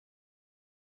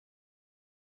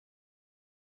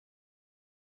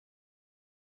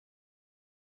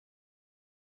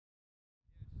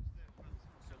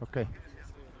Okay.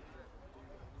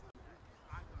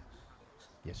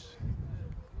 Yes.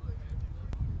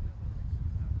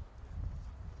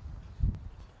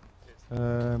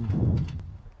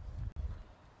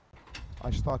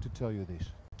 I start to tell you this.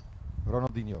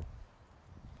 Ronaldinho.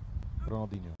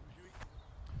 Ronaldinho.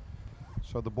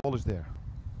 So the ball is there.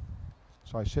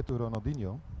 So I said to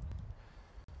Ronaldinho,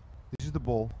 this is the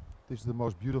ball. This is the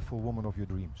most beautiful woman of your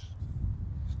dreams.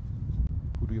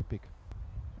 Who do you pick?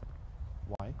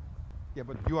 Why? Yeah,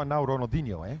 but you are now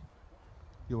Ronaldinho, eh?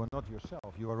 You are not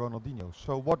yourself. You are Ronaldinho.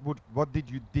 So what did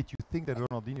you think that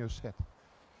Ronaldinho said?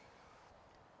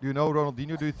 Do you know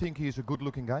Ronaldinho? Do you think he is a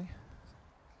good-looking guy?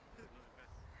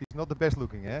 He's not the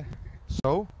best-looking, eh?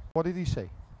 So what did he say?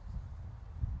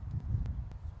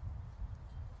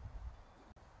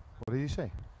 What did he say?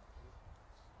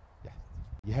 Yeah,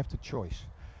 you have the choice.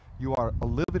 You are a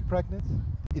little bit pregnant.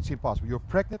 It's impossible. You're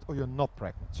pregnant or you're not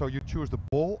pregnant. So you choose the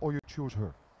ball or you choose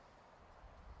her.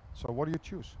 So what do you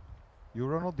choose?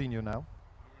 You're Ronaldinho now.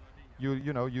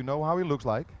 You know how he looks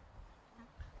like.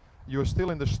 You're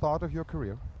still in the start of your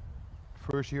career.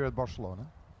 First year at Barcelona.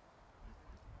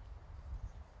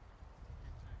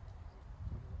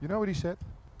 You know what he said?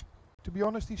 To be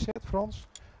honest, he said, Frans,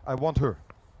 I want her.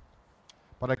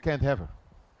 But I can't have her.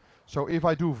 So if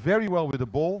I do very well with the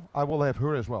ball, I will have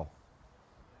her as well.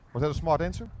 Was that a smart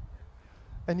answer?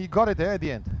 And he got it there at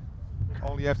the end.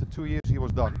 Only after 2 years he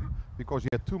was done. Because he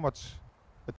had too much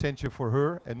attention for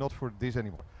her and not for this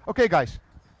anymore. Okay, guys.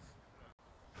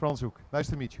 Frans Hoek, nice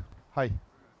to meet you. Hi.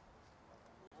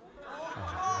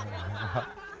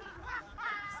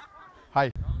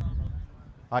 Hi.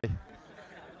 Hi. Hi.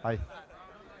 Hi.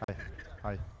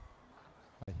 Hi.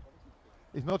 Hi.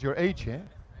 It's not your age, eh?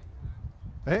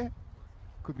 Eh?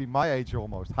 Could be my age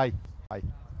almost. Hi. Hi.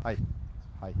 Hi.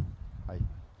 Hi. Hi.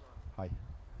 Hi.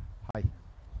 Hi.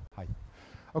 Hi.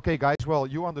 Okay, guys, well,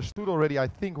 you understood already, I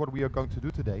think, what we are going to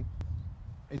do today.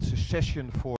 It's a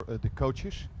session for the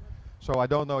coaches. So I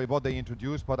don't know what they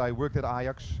introduced, but I worked at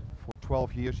Ajax for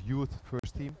 12 years, youth,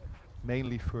 first team,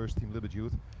 mainly first team, little bit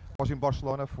youth. Was in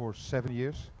Barcelona for 7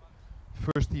 years,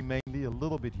 first team mainly, a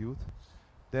little bit youth.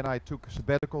 Then I took a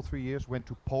sabbatical 3 years, went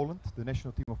to Poland, the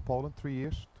national team of Poland, 3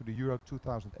 years, to the Euro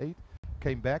 2008.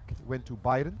 Came back, went to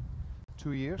Bayern,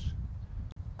 2 years,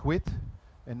 quit,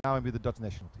 and now I'm with the Dutch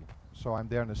national team. So I'm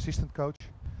there an assistant coach,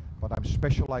 but I'm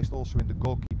specialized also in the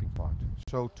goalkeeping part.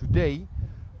 So today,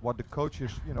 what the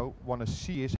coaches, want to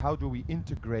see is how do we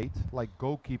integrate like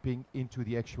goalkeeping into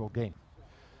the actual game.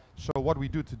 So what we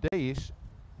do today is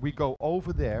we go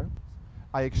over there.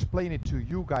 I explain it to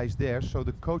you guys there so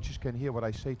the coaches can hear what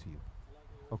I say to you.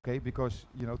 Okay, because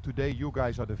today you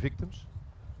guys are the victims.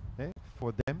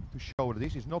 For them to show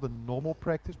this is not a normal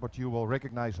practice, but you will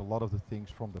recognize a lot of the things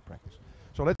from the practice.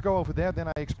 So let's go over there, then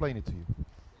I explain it to you.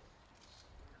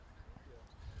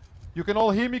 You can all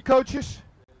hear me, coaches?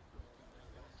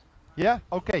 Yeah?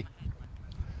 Okay.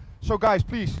 So guys,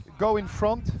 please go in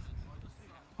front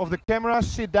of the camera,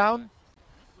 sit down.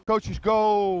 Coaches,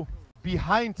 go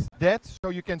behind that so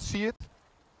you can see it.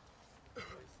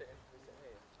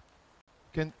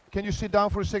 Can you sit down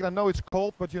for a second? I know it's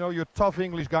cold, but you're tough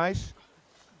English guys.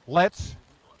 Let's.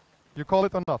 You call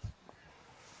it or not?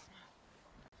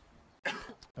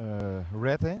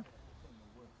 Red, eh?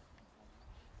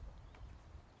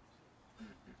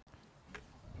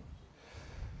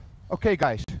 Okay,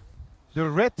 guys. The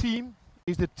red team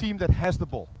is the team that has the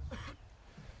ball.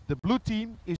 The blue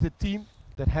team is the team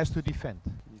that has to defend.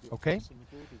 Okay?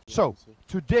 So,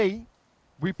 today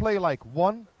we play like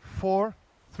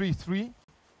 1-4-3-3.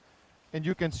 And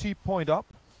you can see point up.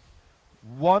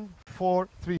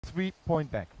 1-4-3-3, point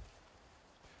back.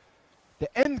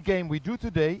 The end game we do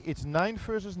today, it's 9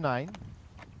 versus 9.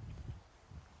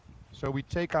 So we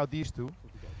take out these two.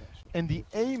 And the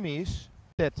aim is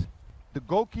that the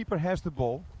goalkeeper has the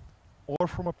ball, or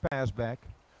from a pass back,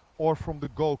 or from the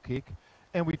goal kick,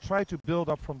 and we try to build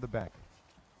up from the back.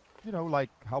 Like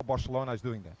how Barcelona is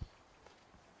doing that.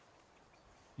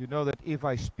 You know that if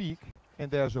I speak and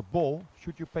there's a ball,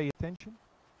 should you pay attention?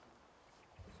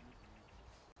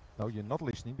 No, you're not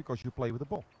listening because you play with the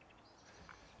ball.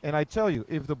 And I tell you,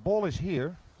 if the ball is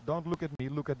here, don't look at me,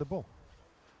 look at the ball.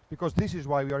 Because this is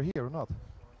why we are here or not.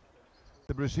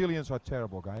 The Brazilians are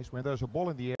terrible, guys. When there's a ball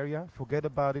in the area, forget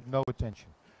about it, no attention.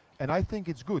 And I think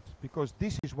it's good, because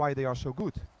this is why they are so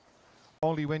good.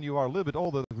 Only when you are a little bit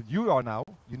older than you are now,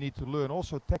 you need to learn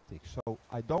also tactics. So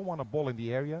I don't want a ball in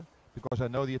the area, because I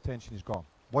know the attention is gone.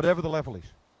 Whatever the level is.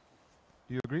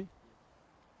 Do you agree?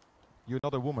 You're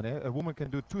not a woman, eh? A woman can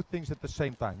do two things at the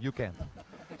same time. You can't.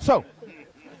 So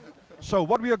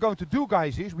what we are going to do,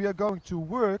 guys, is we are going to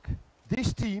work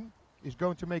this team is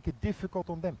going to make it difficult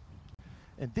on them.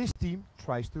 And this team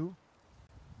tries to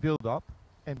build up,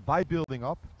 and by building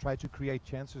up, try to create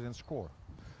chances and score.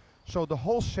 So the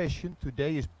whole session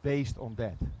today is based on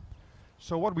that.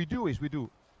 So what we do is we do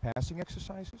passing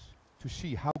exercises to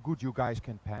see how good you guys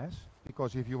can pass,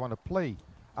 because if you want to play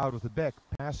out of the back,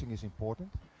 passing is important.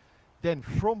 Then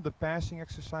from the passing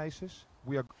exercises,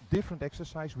 we are different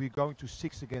exercise, we're going to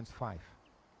 6 against 5.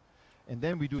 And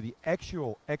then we do the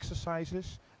actual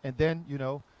exercises, and then, you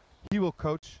know, he will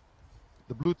coach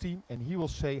the blue team and he will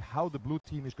say how the blue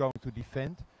team is going to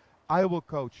defend. I will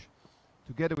coach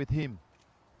together with him.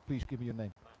 Please give me your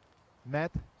name.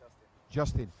 Matt?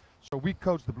 Justin. So we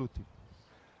coach the blue team.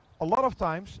 A lot of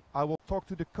times I will talk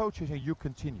to the coaches and you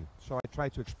continue. So I try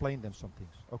to explain them some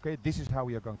things. Okay, this is how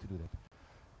we are going to do that.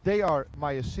 They are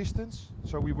my assistants,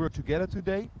 so we work together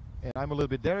today, and I'm a little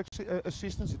bit their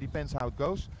assistants. It depends how it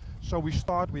goes. So we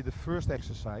start with the first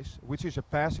exercise, which is a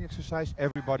passing exercise.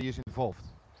 Everybody is involved.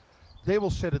 They will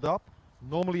set it up.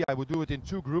 Normally I would do it in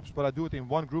 2 groups, but I do it in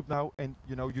 1 group now, and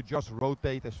you know, you just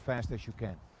rotate as fast as you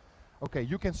can. Okay,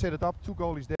 you can set it up, 2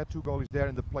 goalies there, 2 goalies there,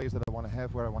 and the players that I want to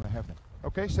have where I want to have them.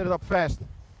 Okay, set it up fast.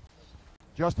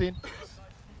 Justin,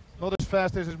 not as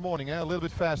fast as this morning, a little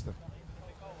bit faster.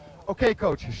 Okay,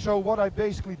 coaches, so what I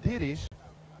basically did is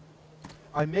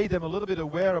I made them a little bit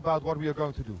aware about what we are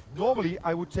going to do. Normally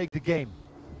I would take the game.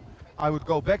 I would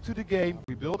go back to the game,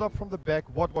 we build up from the back,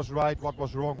 what was right, what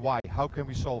was wrong, why, how can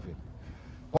we solve it.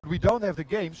 But we don't have the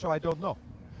game, so I don't know.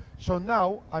 So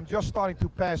now I'm just starting to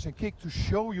pass and kick to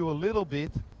show you a little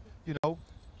bit, you know,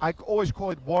 I always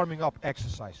call it warming up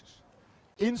exercises.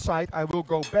 Inside I will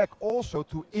go back also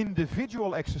to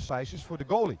individual exercises for the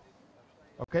goalie.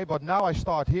 Okay, but now I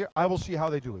start here, I will see how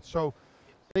they do it. So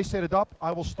they set it up,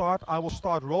 I will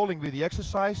start rolling with the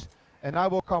exercise, and I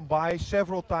will come by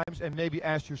several times and maybe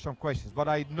ask you some questions. But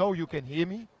I know you can hear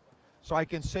me, so I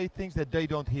can say things that they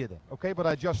don't hear them. Okay, but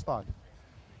I just start.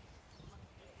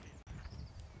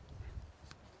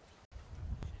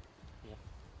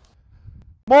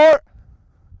 More!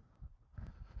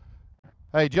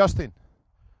 Hey Justin,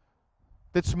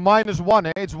 it's -1,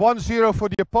 eh? It's 1-0 for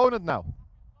the opponent now.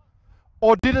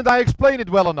 Or didn't I explain it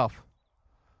well enough?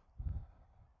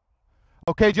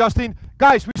 Okay, Justin.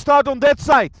 Guys, we start on that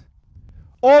side.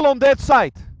 All on that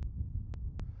side.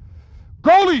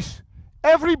 Goalies,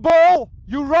 every ball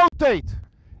you rotate.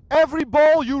 Every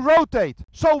ball you rotate.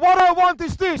 So what I want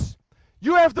is this.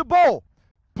 You have the ball.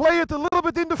 Play it a little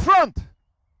bit in the front.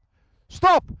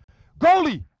 Stop.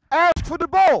 Goalie, ask for the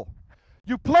ball.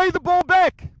 You play the ball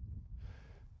back.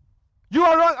 You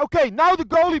are on. Okay, now the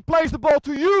goalie plays the ball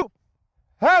to you.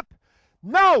 Hep.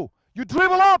 Now you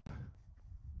dribble up.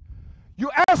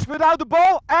 You ask without the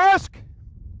ball. Ask.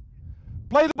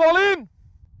 Play the ball in.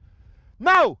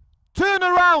 Now turn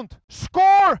around.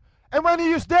 Score. And when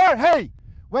he is there, hey,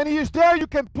 when he is there, you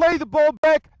can play the ball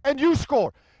back and you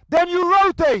score. Then you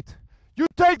rotate. You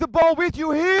take the ball with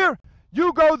you here.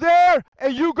 You go there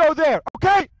and you go there.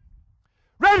 Okay?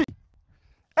 Ready?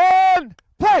 And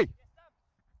play.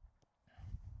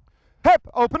 Hep.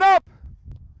 Open up.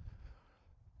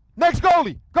 Next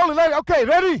goalie. Goalie later. Okay,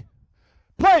 ready?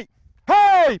 Play.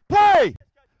 Hey, play.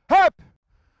 Hep.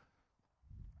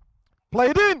 Play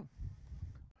it in.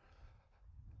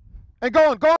 And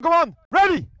go on, go on, go on.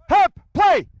 Ready? Hep.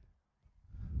 Play.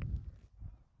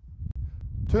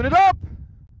 Turn it up.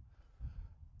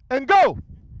 And go.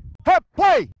 Hep.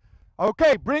 Play.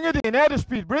 Okay, bring it in. Add the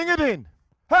speed. Bring it in.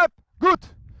 Hep. Good.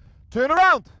 Turn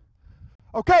around.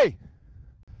 Okay.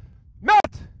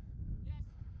 Matt.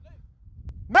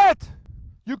 Matt,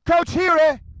 you coach here,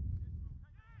 eh?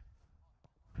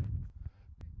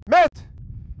 Matt,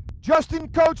 Justin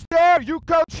coach there, you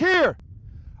coach here.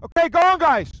 Okay, go on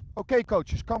guys. Okay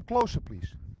coaches, come closer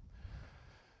please.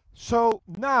 So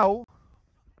now,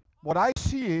 what I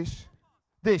see is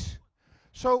this.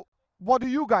 So, what do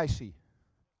you guys see?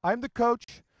 I'm the coach.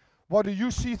 What do you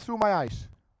see through my eyes?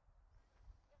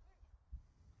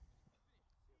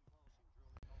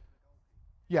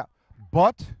 Yeah,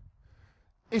 but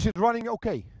is it running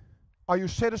okay? Are you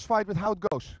satisfied with how it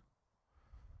goes?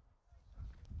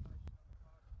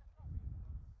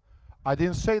 I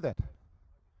didn't say that.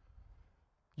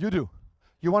 You do.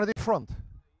 You want it in front.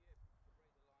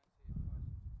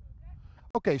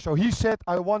 Okay, so he said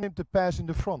I want him to pass in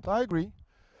the front. I agree.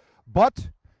 But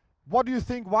what do you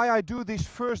think why I do this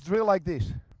first drill like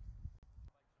this?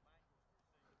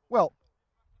 Well,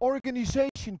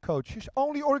 organization, coaches,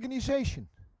 only organization.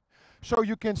 So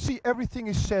you can see everything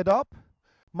is set up.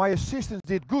 My assistants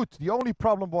did good. The only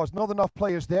problem was not enough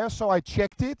players there, so I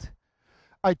checked it.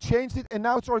 I changed it, and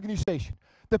now it's organization.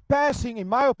 The passing, in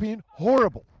my opinion,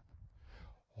 horrible.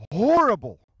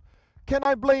 horrible. Can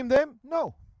I blame them?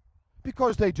 No,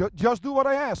 because they just do what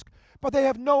I ask. But they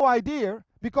have no idea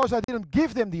because I didn't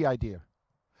give them the idea.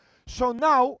 So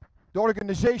now the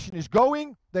organization is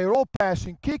going, they're all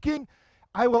passing, kicking.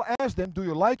 I will ask them, do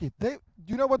you like it? Do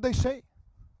you know what they say?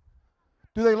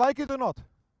 Do they like it or not?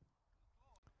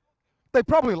 They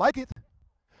probably like it.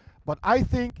 But I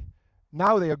think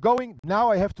now they are going, now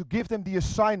I have to give them the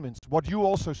assignments, what you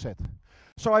also said.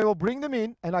 So I will bring them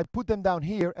in and I put them down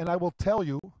here and I will tell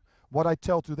you what I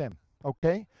tell to them,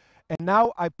 okay? And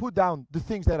now I put down the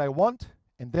things that I want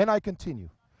and then I continue.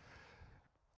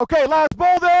 Okay, last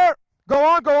ball there. Go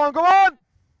on, go on, go on.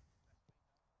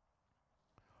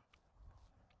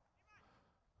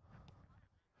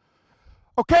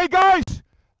 Okay, guys,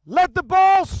 let the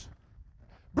balls,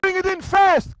 bring it in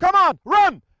fast. Come on,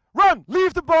 run, run,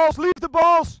 leave the balls, leave the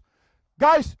balls.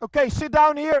 Guys, okay, sit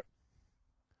down here.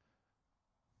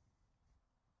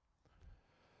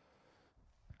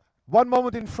 One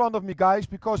moment in front of me, guys,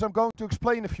 because I'm going to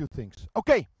explain a few things.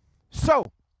 Okay, so,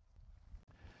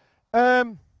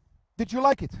 did you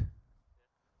like it?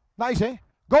 Nice, eh?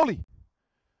 Goalie,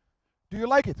 do you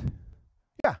like it?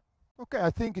 Yeah, okay,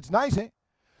 I think it's nice, eh?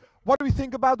 What do we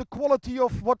think about the quality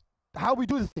of how we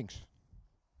do the things?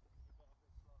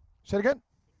 Say it again?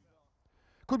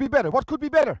 Could be better. What could be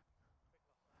better?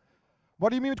 What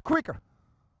do you mean with quicker?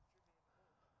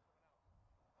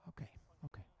 Okay,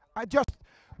 okay.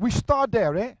 We start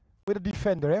there, eh? With a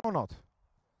defender, eh, or not?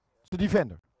 It's the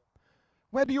defender.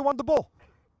 Where do you want the ball?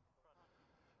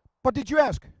 What did you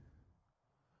ask?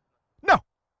 No.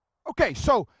 Okay,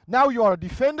 so now you are a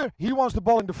defender, he wants the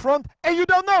ball in the front, and you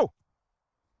don't know.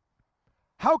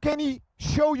 How can he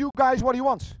show you guys what he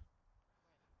wants?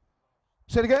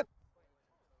 Say it again.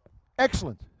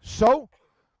 Excellent. So,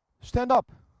 stand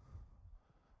up.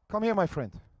 Come here, my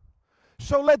friend.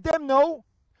 So let them know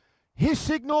his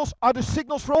signals are the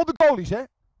signals for all the goalies, eh?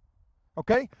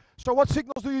 Okay? So what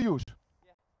signals do you use?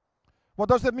 Yeah. What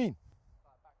does that mean?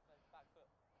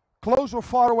 Close or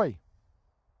far away?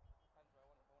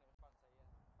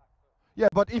 Yeah,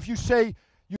 but if you say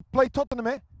you play Tottenham,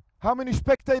 eh? How many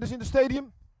spectators in the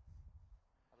stadium?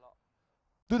 A lot.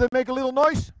 Do they make a little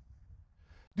noise?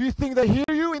 Do you think they hear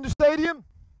you in the stadium?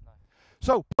 No.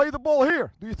 So, play the ball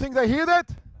here. Do you think they hear that?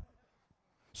 No.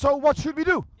 So, what should we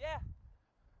do? Yeah.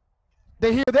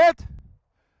 They hear that?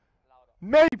 Louder.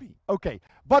 Maybe. Okay.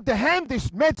 But the hand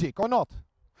is magic or not?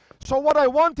 So, what I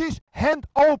want is hand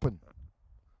open.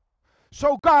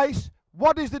 So, guys,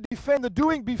 what is the defender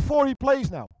doing before he plays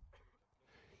now?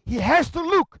 He has to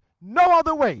look no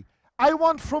other way. I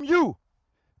want from you.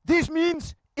 This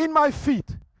means in my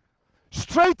feet.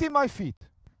 Straight in my feet.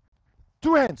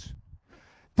 Two hands.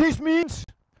 This means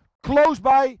close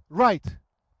by right.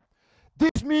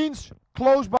 This means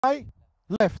close by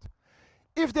left.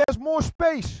 If there's more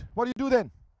space, what do you do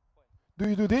then? Do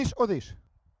you do this or this?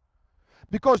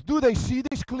 Because do they see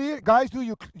this clear? Guys, do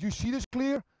you see this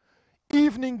clear?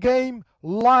 Evening game,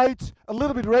 lights, a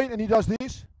little bit rain, and he does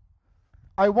this.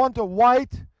 I want a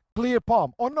white, clear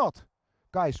palm, or not.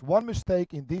 Guys, one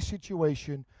mistake in this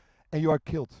situation and you are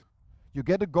killed. You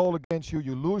get a goal against you,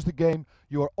 you lose the game,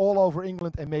 you are all over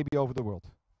England and maybe over the world.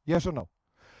 Yes or no?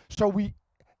 So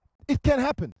it can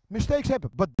happen. Mistakes happen,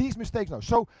 but these mistakes no.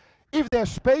 So if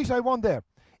there's space, I want there.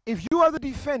 If you are the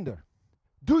defender,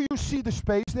 do you see the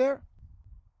space there?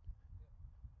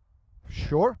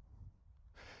 Sure.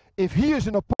 If he is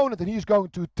an opponent and he's going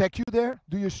to attack you there,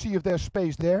 do you see if there's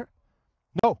space there?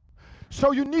 No.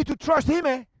 So you need to trust him,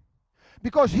 eh?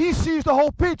 Because he sees the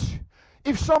whole pitch.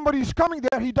 If somebody is coming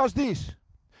there, he does this.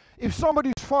 If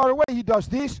somebody is far away, he does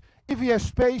this. If he has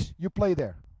space, you play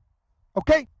there.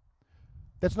 Okay?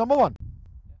 That's number one.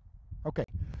 Okay.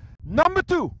 Number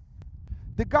two,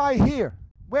 the guy here.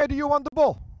 Where do you want the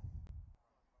ball?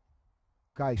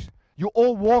 Guys, you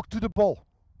all walk to the ball.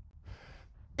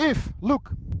 If,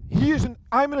 look,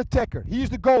 I'm an attacker. He is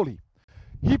the goalie.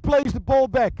 He plays the ball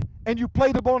back and you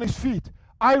play the ball on his feet.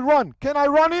 I run. Can I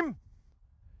run him?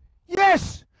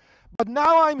 Yes. But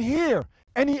now I'm here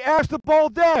and he asks the ball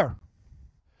there.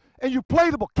 And you play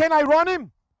the ball. Can I run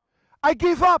him? I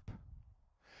give up.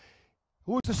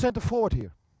 Who is the center forward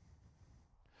here?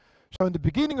 So in the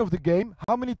beginning of the game,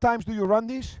 how many times do you run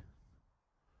these?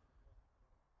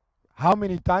 How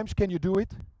many times can you do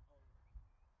it?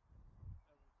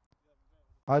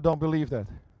 I don't believe that.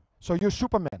 So you're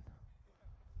Superman.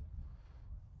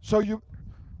 So you,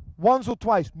 once or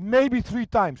twice, maybe 3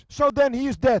 times. So then he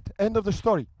is dead. End of the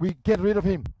story. We get rid of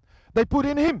him. They put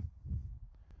in him.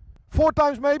 4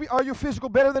 times maybe. Are you physical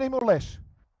better than him or less?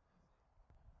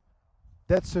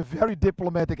 That's a very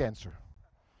diplomatic answer.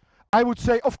 I would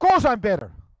say, of course I'm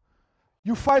better.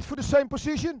 You fight for the same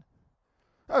position?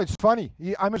 Oh, it's funny.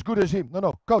 I'm as good as him.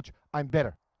 No, coach, I'm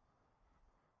better.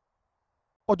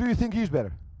 Or do you think he's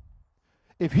better?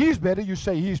 If he's better, you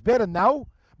say he's better now,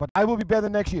 but I will be better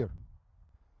next year.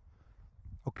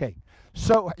 Okay,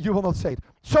 so you will not say it.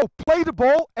 So play the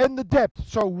ball and the depth.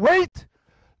 So wait,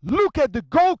 look at the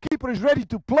goalkeeper is ready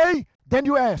to play, then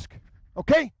you ask.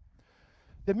 Okay?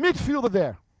 The midfielder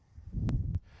there.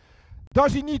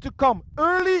 Does he need to come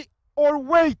early or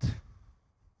wait?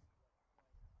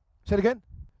 Say it again.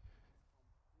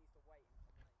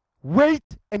 Wait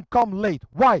and come late.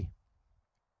 Why?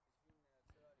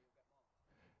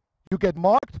 You get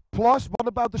marked, plus what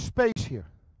about the space here?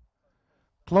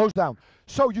 Close down.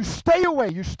 So you stay away,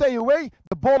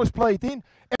 the ball is played in.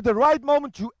 At the right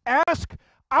moment you ask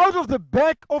out of the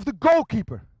back of the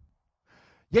goalkeeper.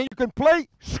 Yeah, you can play,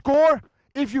 score.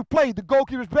 If you play the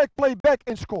goalkeeper's back, play back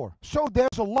and score. So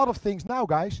there's a lot of things now,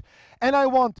 guys. And I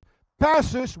want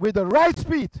passes with the right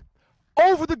speed.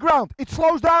 Over the ground. It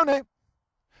slows down, eh?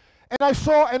 And I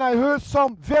saw and I heard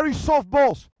some very soft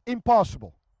balls.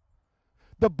 Impossible.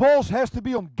 The balls has to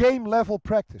be on game level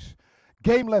practice.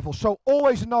 Game level. So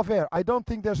always enough air. I don't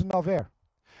think there's enough air.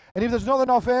 And if there's not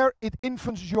enough air, it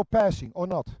influences your passing or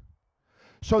not.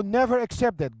 So never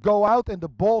accept that. Go out and the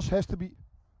balls has to be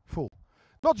full.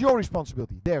 Not your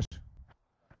responsibility. Theirs.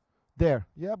 There.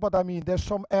 Yeah, but I mean there's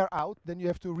some air out, then you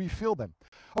have to refill them.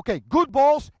 Okay, good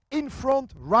balls in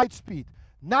front, right speed.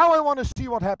 Now I want to see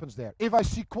what happens there. If I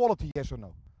see quality, yes or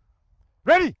no.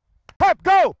 Ready? Up,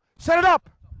 go! Set it up!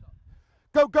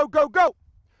 Go, go, go, go!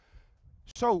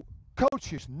 So,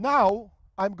 coaches, now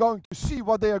I'm going to see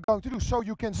what they are going to do. So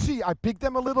you can see, I pick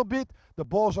them a little bit. The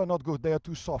balls are not good, they are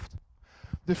too soft.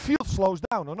 The field slows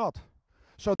down or not.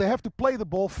 So they have to play the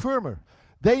ball firmer.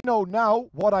 They know now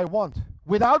what I want.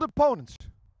 Without opponents.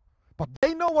 But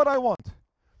they know what I want.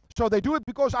 So they do it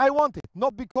because I want it,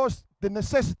 not because the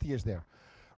necessity is there.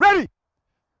 Ready?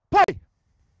 Play!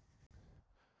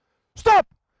 Stop!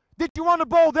 Did you want a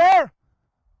ball there?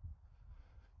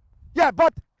 Yeah,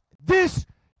 but this,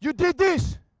 you did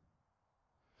this.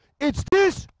 It's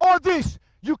this or this.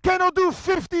 You cannot do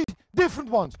 50 different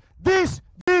ones. This,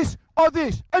 or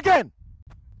this. Again.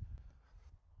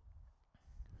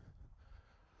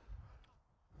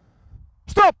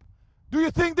 Stop! Do you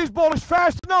think this ball is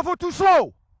fast enough or too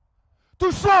slow?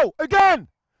 Too slow. Again.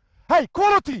 Hey,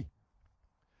 quality.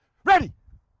 Ready.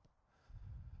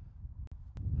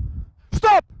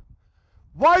 Stop!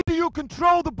 Why do you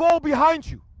control the ball behind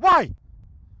you? Why?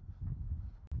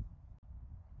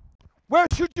 Where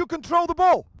should you control the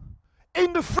ball?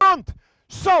 In the front.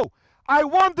 So, I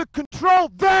want the control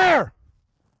there.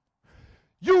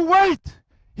 You wait.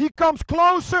 He comes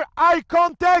closer, eye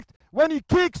contact. When he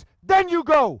kicks, then you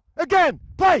go. Again,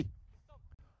 play.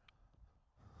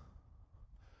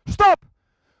 Stop.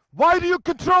 Why do you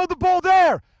control the ball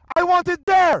there? I want it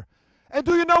there. And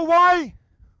do you know why?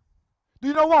 Do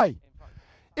you know why?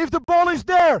 If the ball is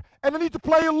there and I need to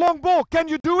play a long ball, can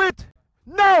you do it?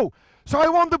 No. So I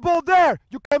want the ball there.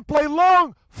 You can play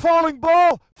long, falling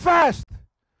ball, fast.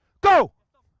 Go.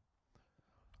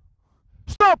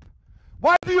 Stop.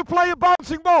 Why do you play a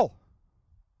bouncing ball?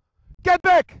 Get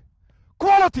back.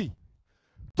 Quality.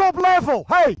 Top level.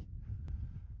 Hey.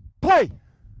 Play.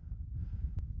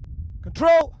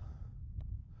 Control.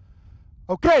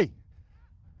 Okay.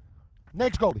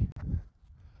 Next goalie.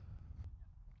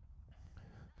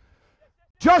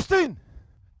 Justin,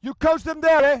 you coach them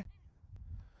there, eh?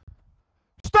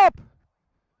 Stop!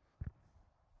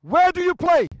 Where do you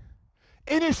play?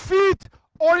 In his feet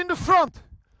or in the front?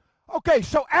 Okay,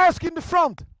 so ask in the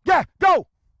front. Yeah, go!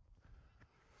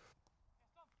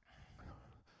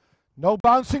 No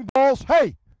bouncing balls.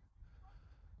 Hey!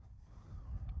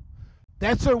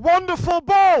 That's a wonderful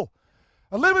ball!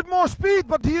 A little bit more speed,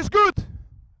 but he is good.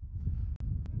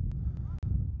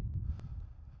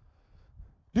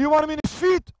 Do you want him in his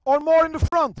feet or more in the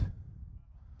front?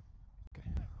 Okay.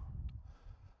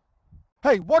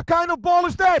 Hey, what kind of ball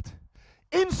is that?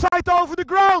 Inside over the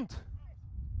ground.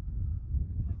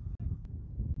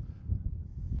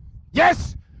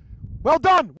 Yes! Well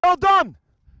done, well done.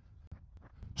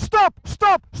 Stop,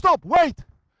 stop, stop, wait.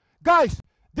 Guys,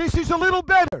 this is a little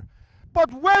better.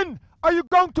 But when are you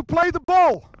going to play the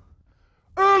ball?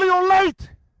 Early or late?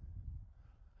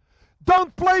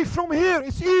 Don't play from here,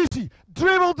 it's easy.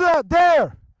 Dribble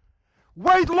there.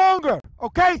 Wait longer,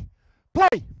 okay?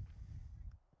 Play.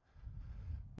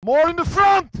 More in the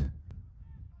front.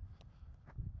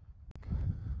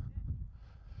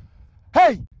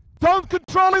 Hey, don't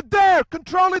control it there.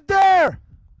 Control it there.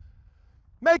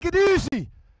 Make it easy.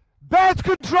 Bad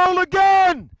control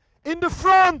again. In the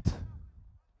front.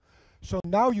 So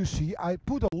now you see, I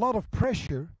put a lot of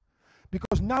pressure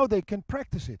because now they can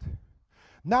practice it.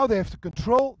 Now they have to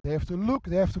control, they have to look,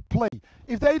 they have to play.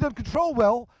 If they don't control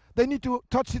well, they need to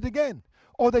touch it again,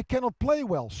 or they cannot play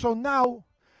well. So now,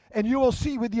 and you will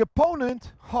see with the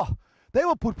opponent, they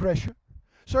will put pressure.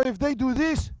 So if they do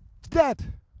this, it's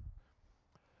dead.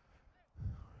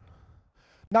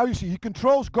 Now you see, he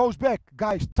controls, goes back.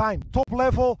 Guys, time, top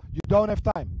level, you don't have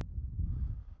time.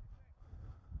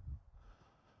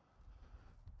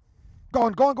 Go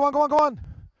on, go on, go on, go on, go on.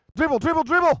 Dribble, dribble,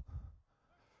 dribble.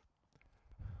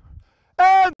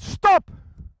 And stop,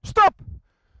 stop.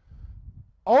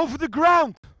 Over the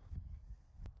ground.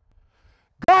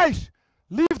 Guys,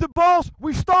 leave the balls.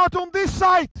 We start on this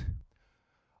side.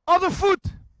 Other foot.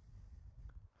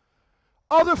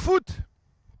 Other foot.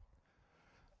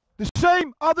 The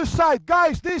same other side.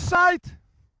 Guys, this side.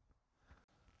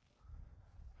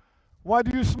 Why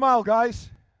do you smile, guys?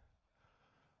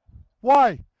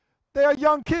 Why? They are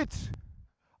young kids.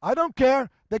 I don't care.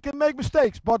 They can make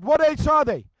mistakes. But what age are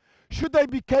they? Should they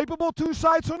be capable two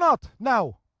sides or not?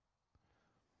 Now.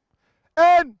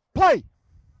 And play.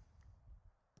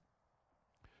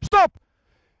 Stop.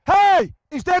 Hey,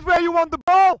 is that where you want the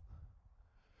ball?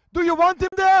 Do you want him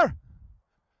there?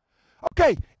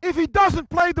 Okay, if he doesn't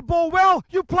play the ball well,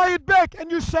 you play it back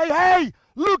and you say, hey,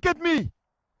 look at me.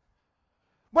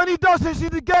 When he does this in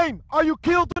the game, are you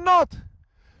killed or not?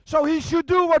 So he should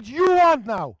do what you want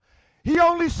now. He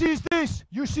only sees this.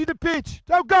 You see the pitch.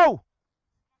 So go.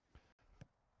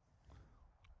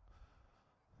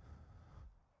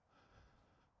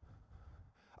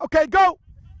 Okay, go.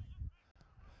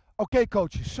 Okay,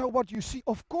 coaches, so what you see,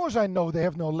 of course I know they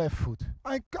have no left foot.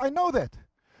 I know that.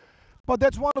 But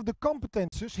that's one of the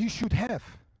competences he should have.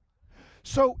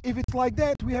 So if it's like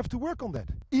that, we have to work on that,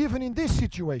 even in this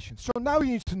situation. So now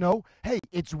he needs to know, hey,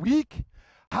 it's weak.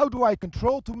 How do I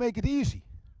control to make it easy?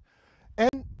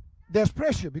 And there's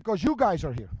pressure because you guys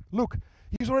are here. Look,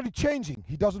 he's already changing.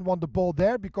 He doesn't want the ball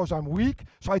there because I'm weak,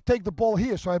 so I take the ball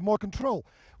here so I have more control.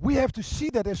 We have to see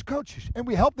that as coaches, and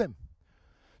we help them.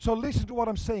 So listen to what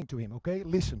I'm saying to him, okay?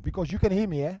 Listen, because you can hear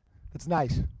me, eh? That's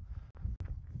nice.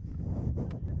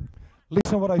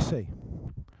 Listen what I say.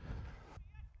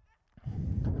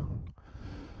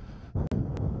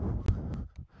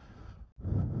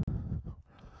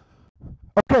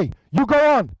 Okay, you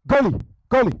go on. Goalie,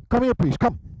 goalie, come here please,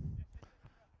 come.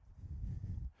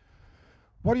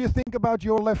 What do you think about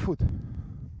your left foot?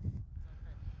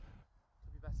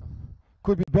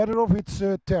 Could be better or it's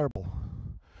terrible.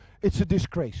 It's a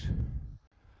disgrace.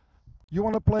 You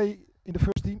want to play in the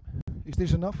first team? Is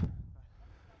this enough?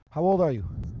 How old are you?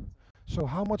 So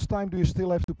how much time do you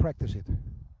still have to practice it?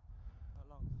 Not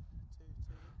long.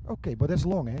 Two. Okay, but that's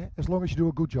long, eh? As long as you do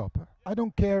a good job. I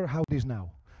don't care how it is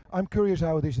now. I'm curious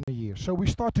how it is in a year. So we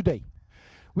start today,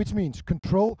 which means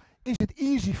control. Is it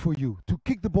easy for you to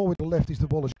kick the ball with the left if the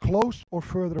ball is close or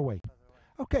further away?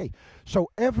 Okay, so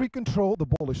every control, the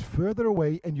ball is further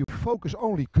away and you focus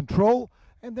only control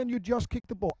and then you just kick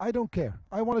the ball. I don't care.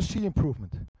 I want to see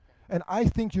improvement. And I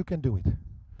think you can do it.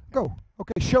 Go.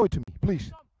 Okay, show it to me,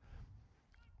 please.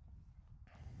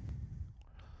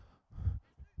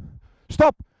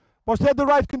 Stop. Was that the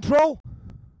right control?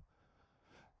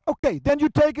 Okay, then you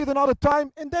take it another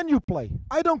time and then you play.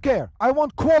 I don't care. I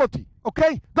want quality.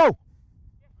 Okay, go.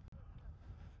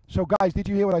 So guys, did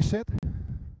you hear what I said?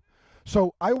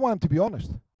 So I want to be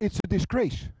honest. It's a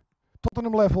disgrace.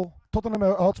 Tottenham level, Tottenham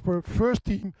Hotspur, first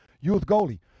team, youth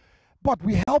goalie. But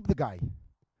we help the guy.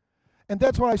 And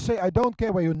that's why I say I don't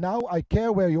care where you're now, I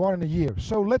care where you are in a year.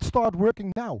 So let's start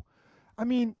working now. I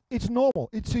mean, it's normal.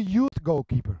 It's a youth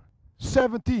goalkeeper.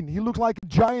 17, he looks like a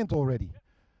giant already.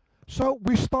 So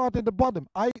we start at the bottom.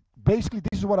 Basically,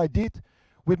 this is what I did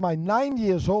with my 9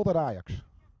 years old at Ajax.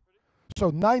 So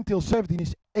 9 till 17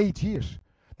 is 8 years.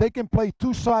 They can play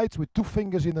two sides with 2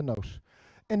 fingers in the nose.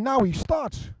 And now he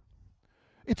starts.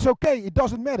 It's okay, it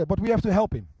doesn't matter, but we have to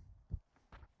help him.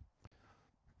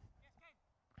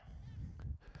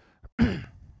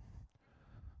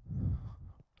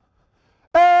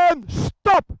 And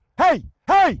stop! Hey,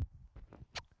 hey!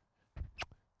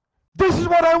 This is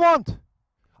what I want.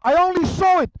 I only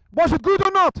saw it. Was it good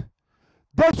or not?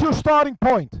 That's your starting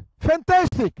point.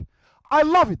 Fantastic. I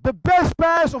love it. The best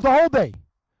pass of the whole day.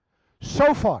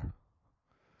 So far.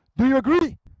 Do you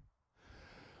agree?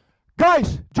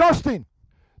 Guys, Justin,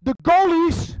 the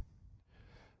goalies,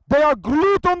 they are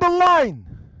glued on the line.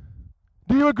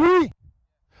 Do you agree?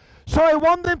 So I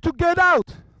want them to get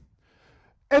out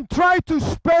and try to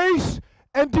space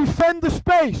and defend the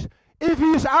space. If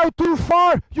he is out too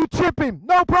far, you chip him.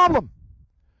 No problem.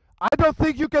 I don't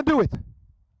think you can do it.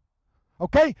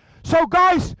 Okay? So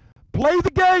guys, Play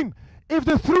the game. If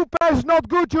the through pass is not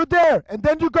good, you're there. And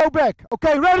then you go back.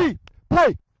 Okay, ready?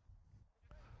 Play.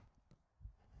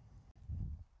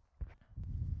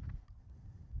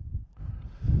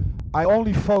 I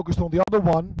only focused on the other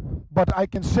one, but I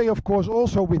can say, of course,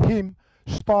 also with him,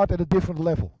 start at a different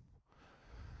level.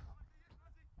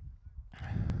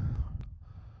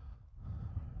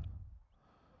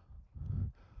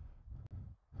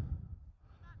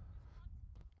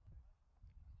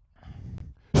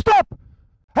 Stop!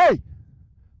 Hey!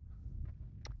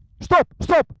 Stop!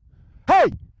 Stop!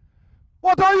 Hey!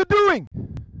 What are you doing?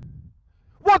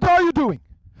 What are you doing?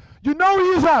 You know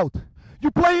he is out.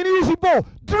 You play an easy ball.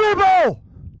 Dribble!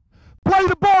 Play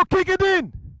the ball, kick it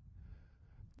in.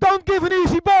 Don't give an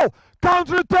easy ball.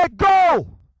 Counter attack,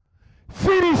 goal!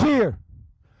 Finish here.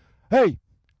 Hey!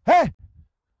 Hey!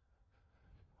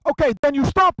 Okay, then you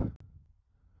stop.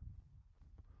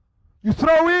 You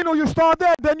throw in or you start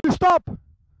there, then you stop.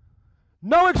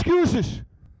 No excuses.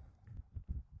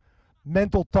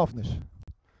 Mental toughness.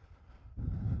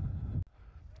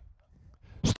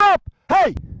 Stop!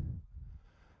 Hey!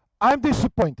 I'm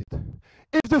disappointed.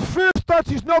 If the first touch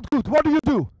is not good, what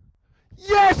do?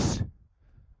 Yes!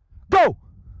 Go!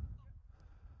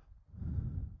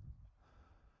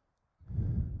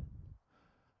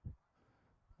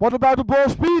 What about the ball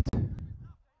speed?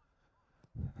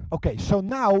 Okay, so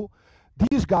now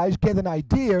these guys get an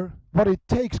idea what it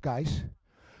takes, guys.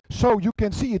 So you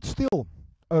can see it's still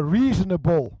a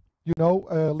reasonable, you know,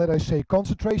 let us say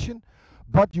concentration,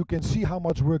 but you can see how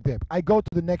much work there. I go to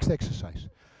the next exercise.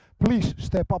 Please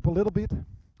step up a little bit.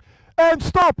 And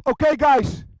stop! Okay,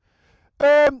 guys.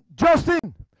 Justin,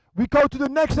 we go to the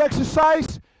next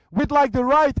exercise with like the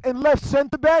right and left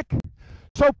center back.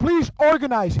 So please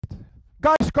organize it.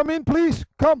 Guys, come in, please.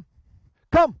 Come.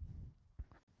 Come.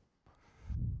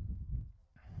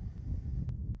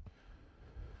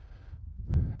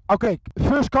 Okay,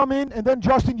 first come in and then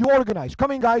Justin, you organize.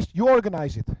 Come in, guys, you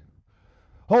organize it.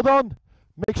 Hold on.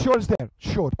 Make sure it's there.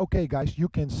 Short. Okay, guys, you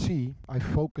can see I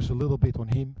focus a little bit on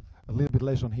him, a little bit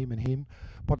less on him and him.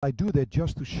 But I do that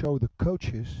just to show the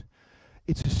coaches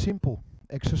it's a simple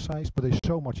exercise, but there's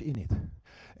so much in it.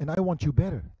 And I want you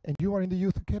better. And you are in the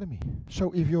youth academy.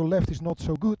 So if your left is not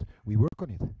so good, we work on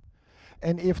it.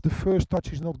 And if the first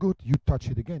touch is not good, you touch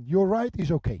it again. Your right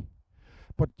is okay.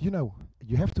 But you know,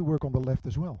 you have to work on the left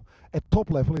as well. At top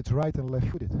level, it's right and left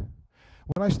footed.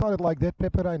 When I started like that,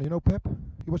 Pepe Reina, you know Pep?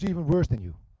 He was even worse than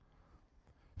you.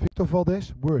 Víctor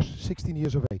Valdés, worse, 16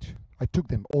 years of age. I took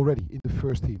them already in the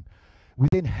first team.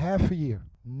 Within half a year,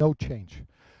 no change.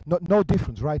 No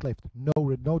difference, right, left,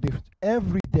 no difference.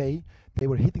 Every day they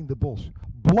were hitting the balls.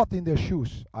 Blood in their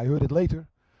shoes. I heard it later,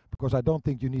 because I don't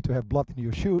think you need to have blood in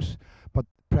your shoes, but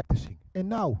practicing. And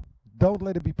now, don't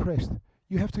let it be pressed.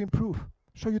 You have to improve.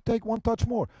 So you take one touch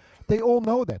more. They all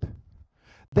know that.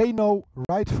 They know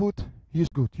right foot, he's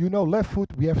good. You know left foot,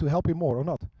 we have to help him more or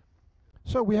not.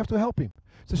 So we have to help him.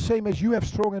 It's the same as you have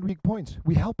strong and weak points.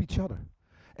 We help each other.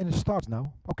 And it starts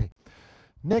now. Okay.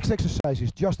 Next exercise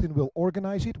is Justin will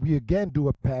organize it. We again do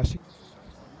a passing.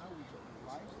 Now we go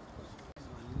right,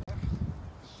 left,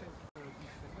 center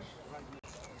defenders, right,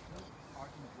 left, are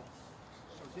involved.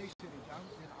 So they sit it down,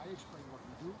 then I explain what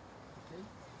we do, okay?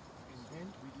 And then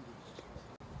we do the exercise.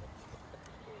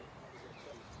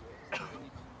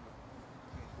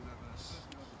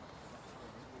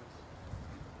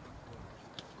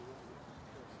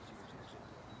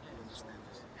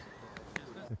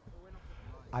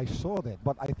 I saw that,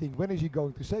 but I think when is he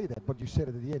going to say that? But you said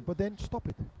it at the end. But then stop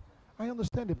it. I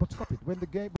understand it, but stop it. When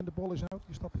the ball is out,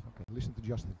 you stop it. Okay, listen to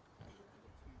Justin.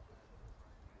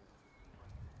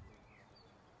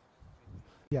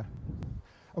 Yeah.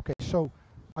 Okay, so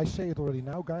I say it already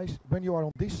now, guys. When you are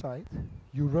on this side,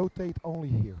 you rotate only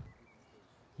here.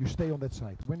 You stay on that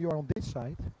side. When you are on this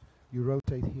side, you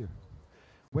rotate here.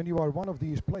 When you are one of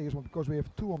these players, because we have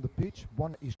two on the pitch,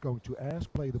 one is going to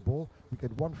play the ball, we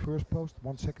get one first post,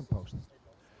 one second post.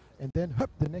 And then, hup,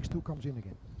 the next two comes in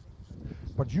again.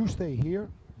 But you stay here,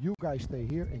 you guys stay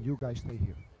here, and you guys stay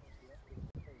here.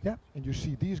 Yeah, and you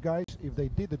see these guys, if they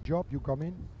did the job, you come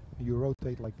in, and you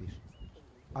rotate like this.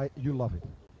 You love it,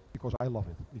 because I love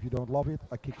it. If you don't love it,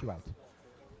 I kick you out.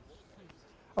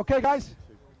 Okay, guys?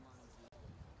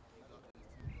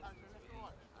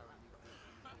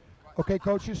 Okay,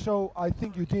 coaches, so I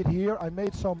think you did here. I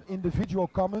made some individual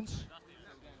comments,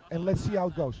 and let's see how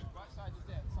it goes. Right side is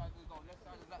there, side will go, left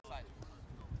side is that side.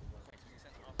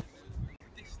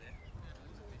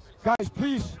 Guys,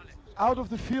 please, out of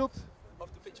the field. Off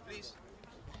the pitch, please.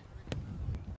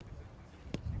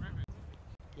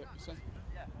 Yep, center.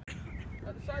 Yeah.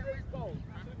 At the side where it's goal.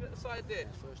 At the side there.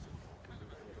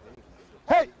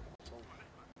 Hey!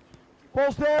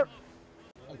 Balls there.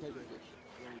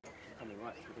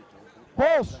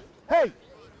 Balls. Hey.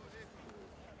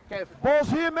 Balls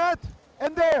here, Matt.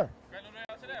 And there.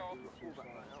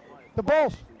 The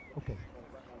balls. Okay.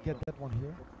 Get that one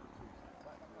here.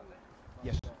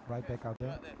 Yes. Right back out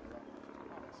there.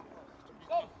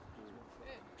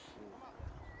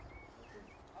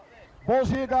 Balls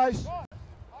here, guys.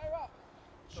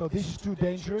 So this is too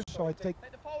dangerous, so I take...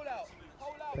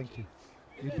 Thank you.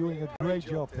 You're doing a great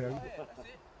job, Perry.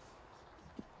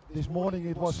 This morning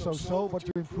it was so-so, but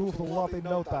you improved a lot in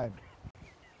no time.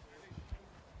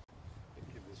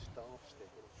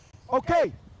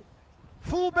 Okay.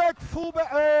 Fullback,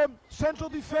 central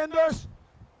defenders.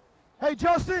 Hey,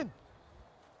 Justin.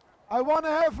 I want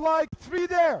to have like 3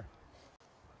 there.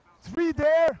 3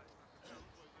 there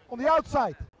on the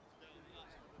outside.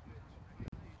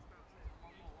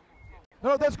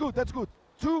 No, that's good, that's good.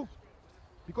 2,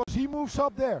 because he moves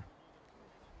up there.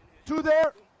 2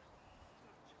 there.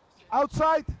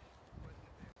 Outside.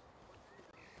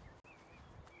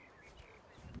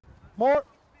 More.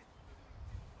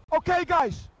 Okay,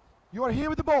 guys. You are here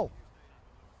with the ball.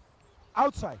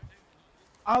 Outside.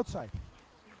 Outside.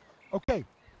 Okay.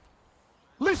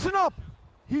 Listen up.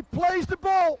 He plays the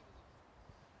ball.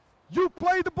 You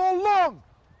play the ball long.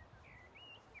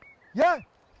 Yeah?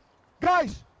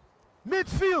 Guys,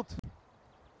 midfield.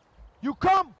 You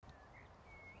come.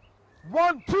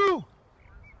 1, 2.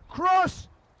 Cross.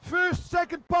 First,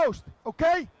 second post.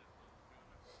 Okay?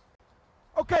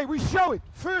 Okay, we show it.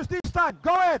 First this time.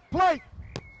 Go ahead. Play.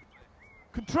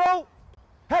 Control.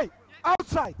 Hey,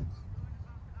 outside.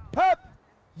 Up.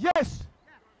 Yes.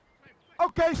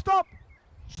 Okay, stop.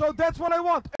 So that's what I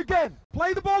want. Again,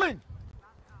 play the ball in.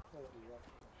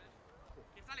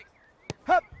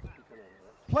 Up.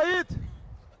 Play it.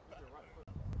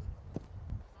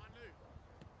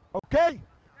 Okay.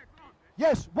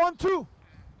 Yes, 1, 2.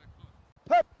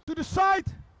 Up to the side.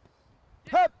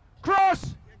 Up.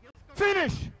 Cross.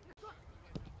 Finish.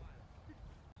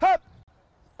 Up.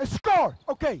 A score.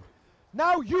 Okay.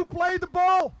 Now you play the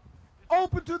ball.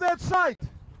 Open to that side.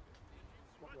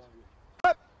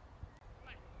 Up.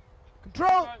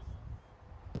 Control.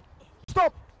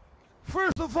 Stop.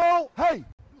 First of all, hey,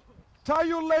 tie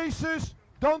your laces.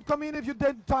 Don't come in if you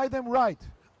didn't tie them right.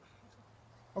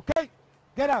 Okay?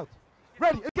 Get out.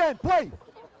 Ready. Again. Play.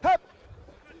 Up.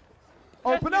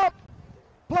 Open up.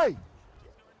 Play.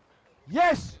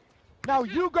 Yes. Now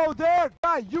you go there.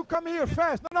 Guy, you come here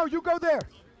fast. No, you go there.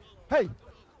 Hey.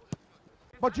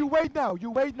 But you wait now. You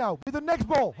wait now. With the next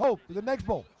ball. Hope. With the next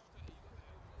ball.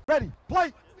 Ready.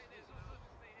 Play.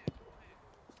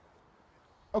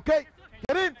 Okay.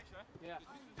 Get in.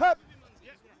 Hup.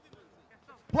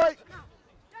 Play.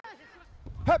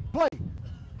 Hup. Play.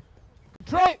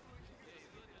 Control.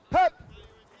 Hup.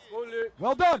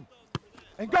 Well done.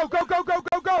 And go, go, go, go,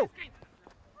 go, go.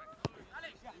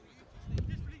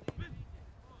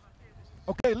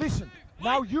 Okay, listen.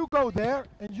 Now you go there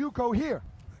and you go here.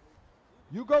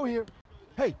 You go here.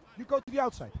 Hey, you go to the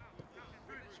outside.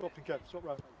 Swap and Kev, swap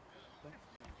round.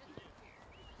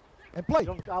 And play.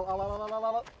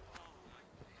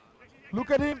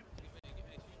 Look at him.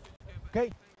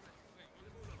 Okay.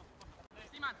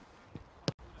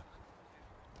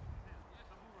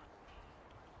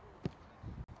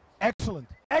 Excellent.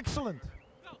 Excellent.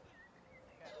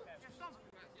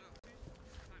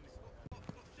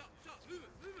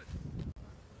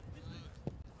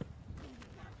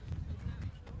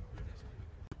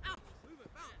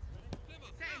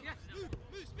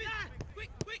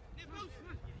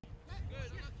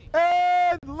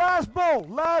 And last ball,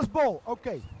 last ball.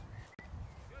 Okay.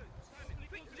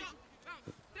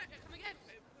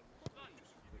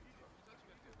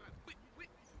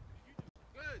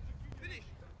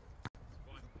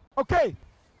 Okay,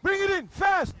 bring it in,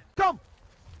 fast, come,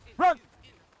 run.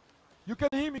 You can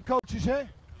hear me, coaches, eh?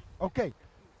 Okay,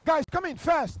 guys, come in,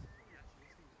 fast.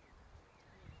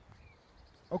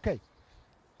 Okay,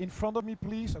 in front of me,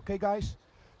 please, okay, guys?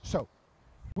 So,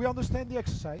 we understand the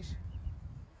exercise.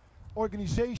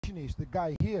 Organization is the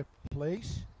guy here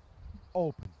plays,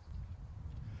 open.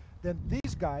 Then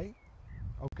this guy,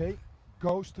 okay,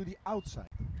 goes to the outside.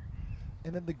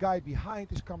 And then the guy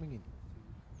behind is coming in.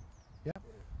 Yeah?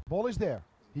 Ball is there.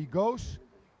 He goes,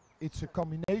 it's a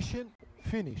combination,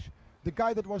 finish. The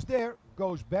guy that was there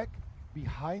goes back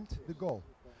behind the goal.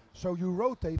 So you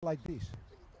rotate like this.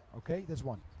 Okay, that's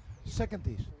one. Second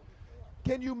is,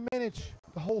 can you manage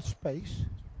the whole space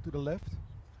to the left?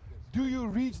 Do you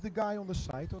reach the guy on the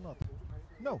side or not?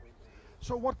 No.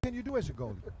 So what can you do as a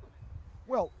goalie?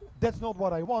 Well, that's not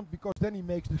what I want, because then he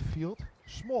makes the field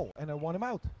small and I want him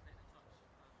out.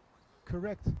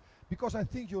 Correct. because I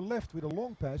think your left with a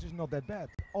long pass is not that bad.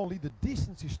 Only the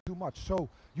distance is too much. So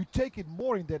you take it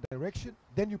more in that direction,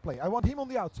 then you play. I want him on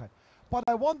the outside. But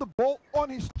I want the ball on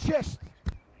his chest.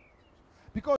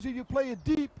 Because if you play it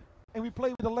deep and we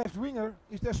play with a left winger,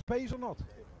 is there space or not?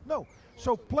 No.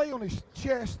 So play on his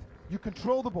chest, you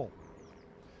control the ball.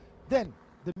 Then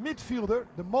the midfielder,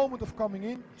 the moment of coming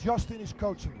in, Justin is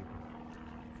coaching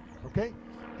you. Okay?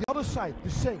 The other side, the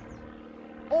same.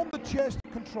 On the chest,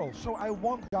 control. So I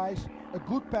want, guys, a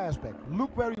good pass back.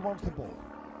 Look where he wants the ball.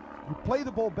 You play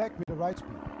the ball back with the right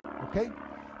speed. Okay?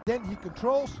 Then he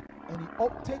controls and he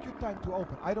take your time to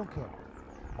open. I don't care.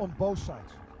 On both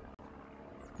sides.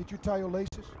 Did you tie your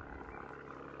laces?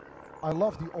 I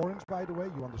love the orange, by the way,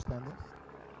 you understand it.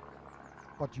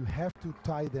 But you have to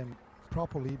tie them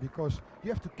properly because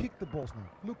you have to kick the balls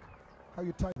now. Look how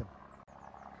you tie them.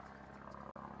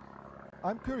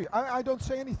 I'm curious. I don't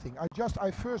say anything. I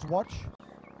first watch.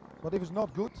 But if it's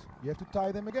not good, you have to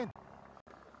tie them again.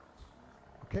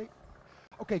 Okay?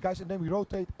 Okay, guys, and then we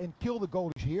rotate and kill the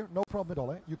goalies here. No problem at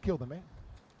all, eh? You kill them, eh?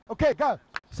 Okay, go.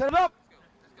 Set it up.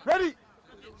 Ready.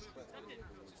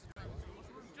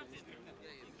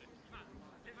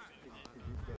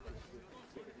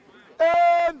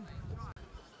 And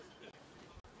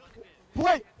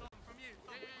play.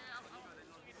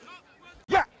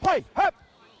 Yeah, play. Hop.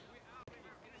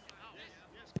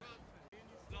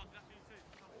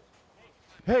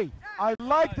 Hey, I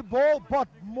like the ball, but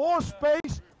more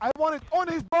space. I want it on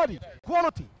his body.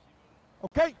 Quality.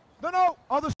 Okay? No,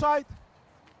 other side.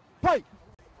 Play.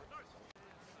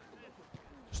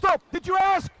 Stop. Did you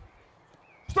ask?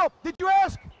 Stop. Did you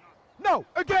ask? No.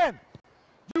 Again.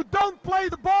 You don't play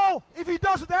the ball if he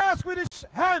doesn't ask with his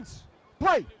hands.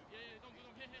 Play.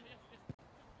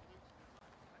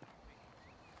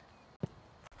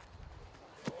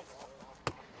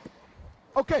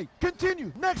 Okay,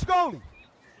 continue. Next goalie.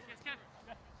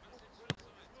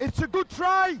 It's a good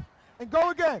try. And go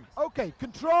again. Okay,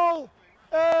 control.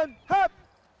 And hop.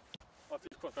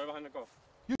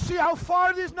 You see how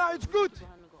far it is now? It's good.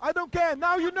 I don't care.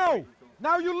 Now you know.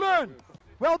 Now you learn.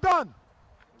 Well done.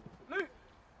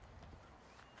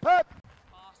 Hop.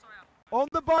 On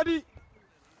the body.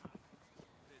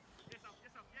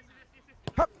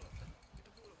 Hop.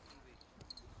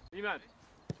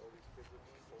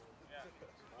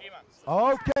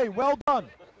 Okay, well done.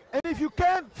 And if you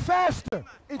can, faster.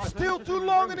 It's still too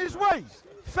long in his way.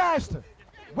 Faster.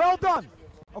 Well done.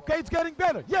 Okay, it's getting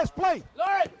better. Yes, play.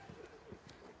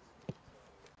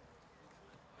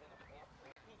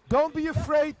 Don't be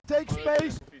afraid. Take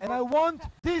space. And I want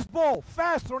this ball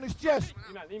faster on his chest.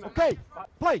 Okay,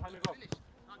 play.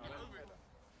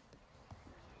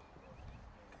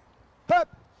 Hop.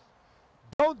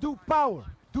 Don't do power.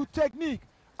 Do technique.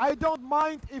 I don't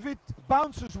mind if it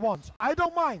bounces once. I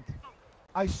don't mind.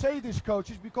 I say this,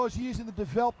 coaches, because he is in the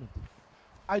development.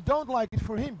 I don't like it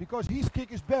for him because his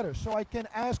kick is better, so I can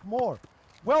ask more.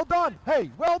 Well done.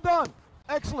 Hey, well done.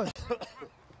 Excellent.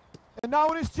 And now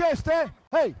in his chest, eh?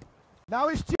 Hey, now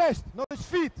his chest, not his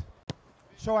feet.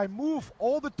 So I move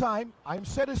all the time. I'm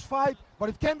satisfied, but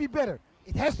it can be better.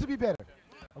 It has to be better.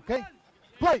 Okay?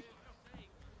 Play.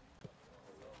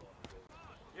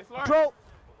 Control.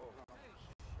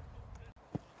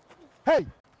 Hey,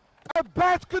 a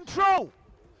bad control.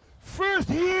 First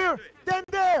here, then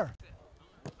there.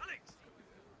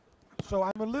 So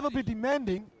I'm a little bit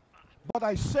demanding, but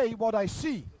I say what I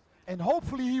see. And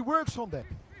hopefully he works on that.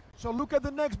 So look at the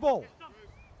next ball.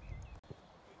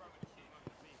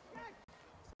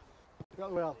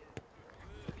 Got well.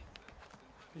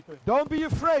 Don't be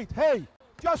afraid. Hey,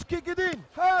 just kick it in.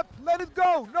 Up, let it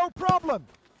go. No problem.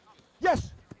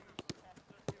 Yes.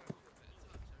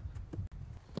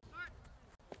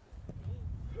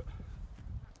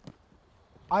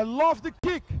 I love the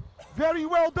kick. Very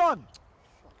well done.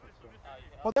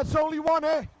 But that's only one,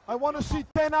 eh? I want to see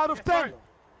 10 out of 10.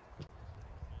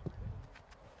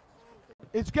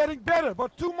 It's getting better,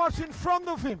 but too much in front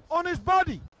of him, on his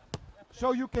body.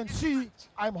 So you can see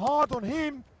I'm hard on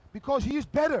him because he is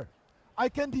better. I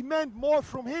can demand more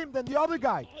from him than the other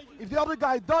guy. If the other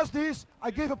guy does this, I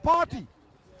give a party.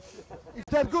 Is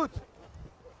that good?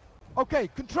 Okay,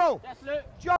 control.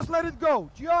 Just let it go.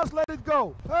 Just let it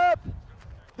go. Up.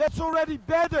 That's already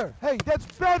better. Hey, that's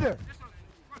better.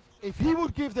 If he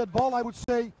would give that ball, I would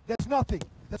say that's nothing.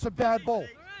 That's a bad ball.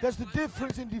 That's the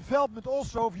difference in development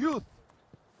also of youth.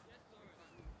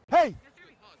 Hey,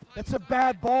 that's a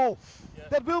bad ball.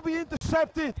 That will be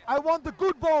intercepted. I want the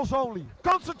good balls only.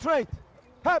 Concentrate.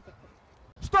 Hop.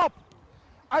 Stop.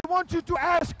 I want you to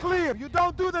ask clear. You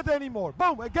don't do that anymore.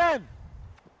 Boom, again.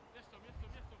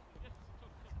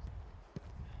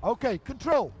 Okay,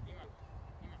 control.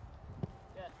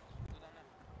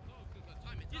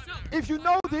 If you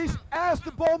know this, ask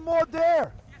the ball more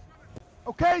there.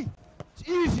 Okay? It's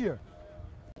easier.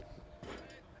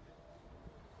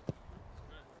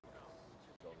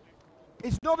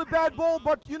 It's not a bad ball,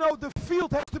 but you know, the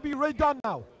field has to be redone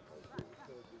now.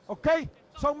 Okay?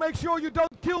 So make sure you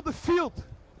don't kill the field.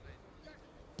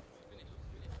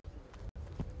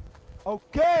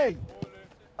 Okay.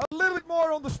 A little bit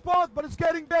more on the spot, but it's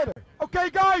getting better. Okay,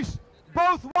 guys?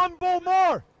 Both one ball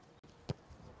more.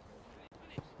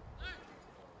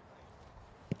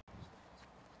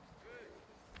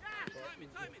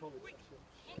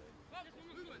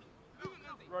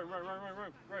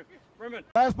 Roman.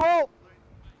 Last ball.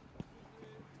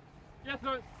 Yes,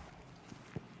 no.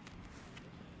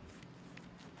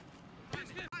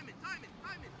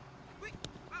 Timing. Quick.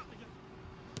 Out.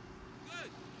 Good.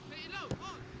 Play it low.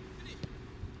 On. Finish.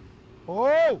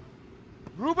 Oh.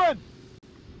 Ruben.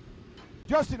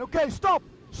 Justin, okay, stop.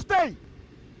 Stay.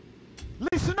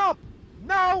 Listen up.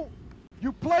 Now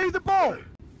you play the ball.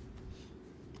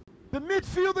 The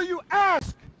midfielder you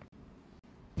ask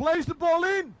plays the ball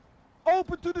in,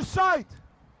 open to the side.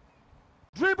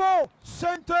 Dribble,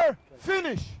 center,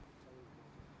 finish.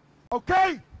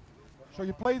 Okay? So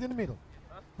you play it in the middle.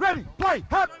 Ready, play,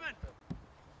 hop.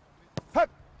 Hop.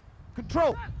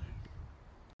 Control.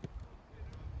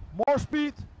 More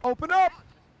speed, open up.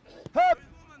 Hop.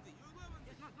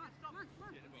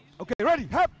 Okay, ready,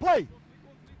 hop, play.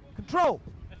 Control.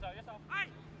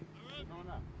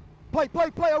 Play,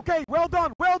 okay, well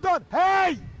done.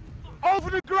 Hey!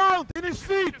 Over the ground, in his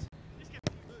feet.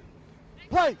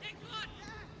 Play.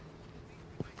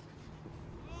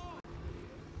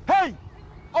 Hey!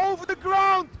 Over the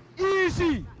ground,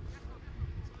 easy.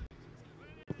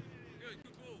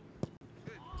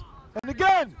 And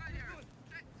again.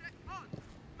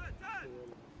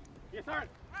 Yes, sir.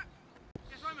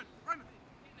 Yes, Roman.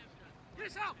 Get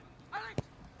us out. Alex.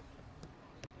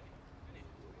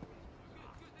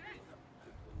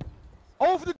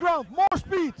 Over the ground, more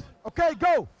speed. Okay,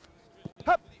 go.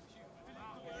 Hup.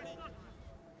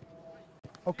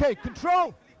 Okay,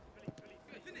 control.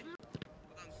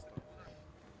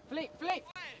 Flick.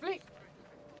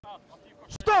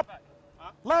 Stop.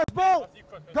 Last ball.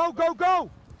 Go.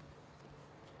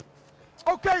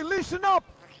 Okay, listen up.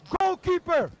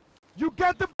 Goalkeeper, you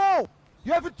get the ball.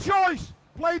 You have a choice.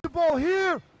 Play the ball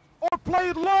here or play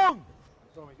it long.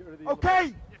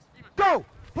 Okay, go.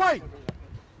 Play.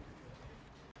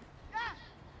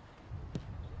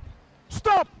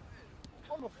 Stop!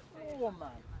 On the floor, man.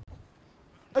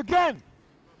 Again,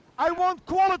 I want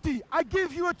quality. I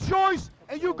give you a choice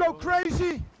and you go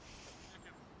crazy.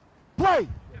 Play.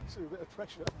 See a bit of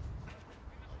pressure.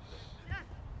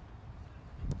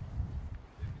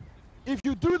 If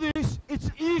you do this,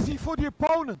 it's easy for the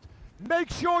opponent.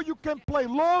 Make sure you can play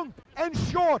long and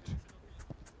short.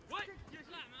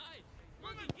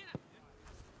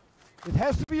 It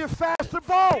has to be a faster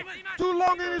ball. Too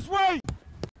long in his way.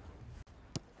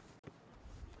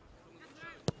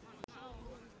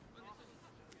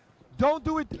 Don't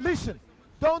do it, listen,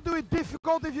 don't do it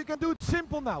difficult if you can do it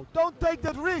simple now. Don't take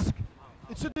that risk.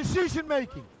 It's a decision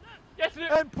making. Yes,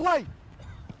 And play.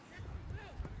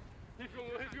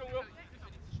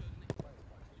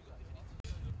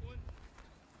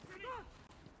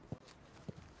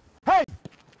 Hey,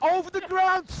 over the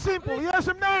ground, simple. He has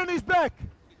a man on his back.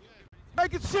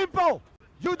 Make it simple.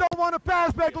 You don't want to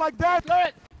pass back like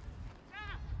that.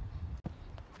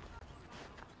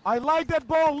 I like that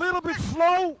ball a little bit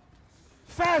slow.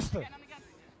 Faster.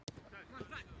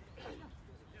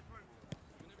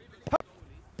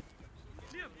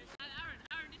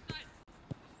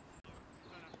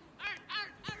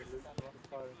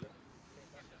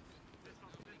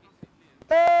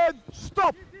 And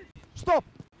stop.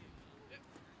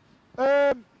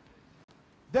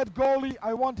 That goalie,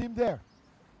 I want him there.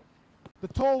 The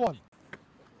tall one.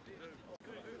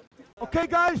 Okay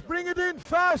guys, bring it in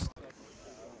fast.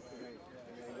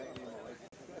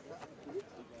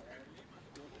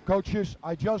 Coaches,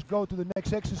 I just go to the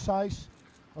next exercise.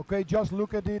 Okay, just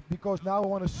look at it because now I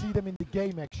want to see them in the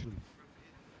game actually.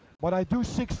 But I do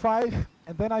 6-5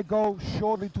 and then I go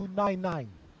shortly to 9-9.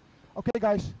 Okay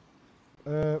guys,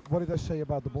 what did I say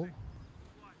about the ball?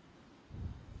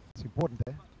 It's important,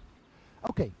 eh?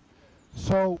 Okay,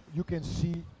 so you can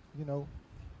see, you know,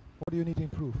 what do you need to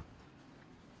improve?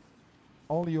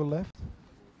 Only your left?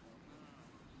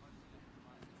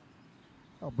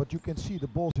 Oh, but you can see the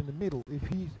ball's in the middle. If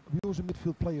we use a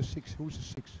midfield player 6, who's a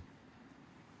 6?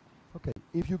 Okay,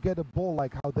 if you get a ball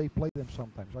like how they play them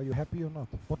sometimes, are you happy or not?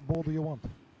 What ball do you want?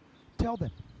 Tell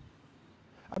them.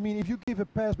 I mean, if you give a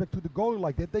pass back to the goalie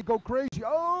like that, they go crazy.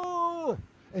 Oh!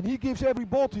 And he gives every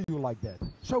ball to you like that.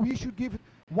 So he should give it.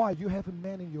 Why? You have a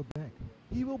man in your back.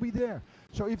 He will be there.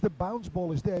 So if the bounce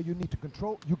ball is there, you need to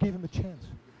control. You give him a chance.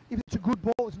 If it's a good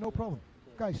ball, it's no problem.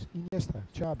 Guys, Iniesta,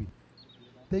 Xabi,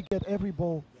 they get every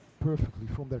ball perfectly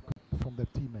from their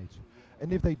teammates.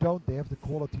 And if they don't, they have the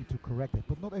quality to correct it.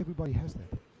 But not everybody has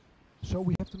that. So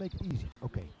we have to make it easy.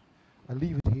 Okay, I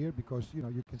leave it here because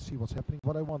you can see what's happening.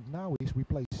 What I want now is we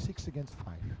play 6 against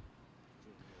 5.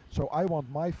 So I want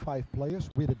my 5 players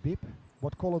with a dip.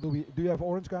 What color do you have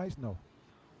orange, guys? No.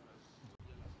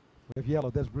 We have yellow,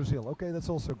 that's Brazil. Okay, that's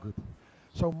also good.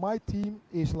 So my team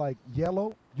is like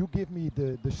yellow. You give me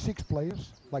the 6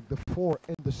 players, like the 4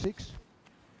 and the 6.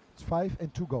 It's 5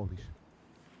 and 2 goalies.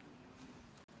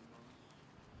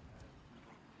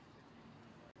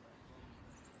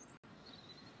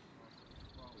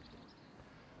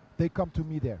 They come to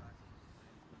me there.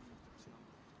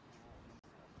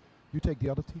 You take the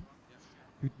other team.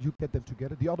 You get them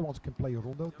together. The other ones can play a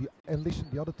rondo. And listen,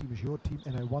 the other team is your team,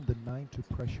 and I want the 9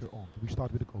 to pressure on. We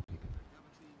start with the goal kick.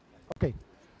 Okay.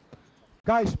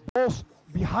 Guys, balls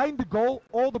behind the goal.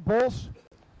 All the balls.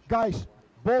 Guys,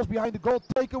 balls behind the goal.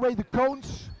 Take away the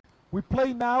cones. We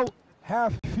play now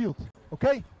half field.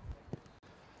 Okay?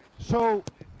 So,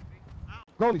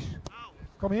 goalies,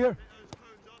 come here.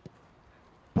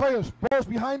 Players, balls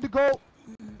behind the goal.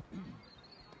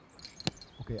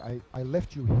 Okay, I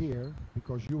left you here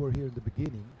because you were here in the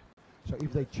beginning. So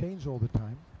if they change all the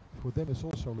time, for them it's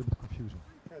also a little bit confusing.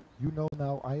 You know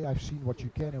now, I've seen what you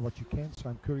can and what you can't, so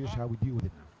I'm curious how we deal with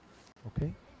it now.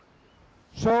 Okay?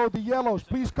 So the yellows,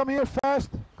 please come here fast.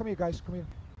 Come here, guys, come here.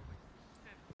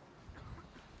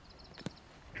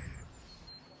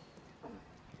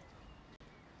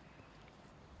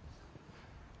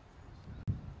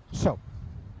 So,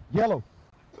 yellow.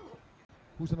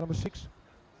 Who's the number 6?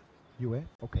 You, eh?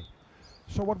 Okay.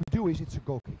 So what we do is it's a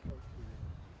goal kick.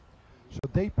 So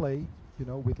they play,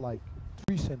 with like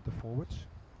 3 center forwards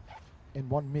and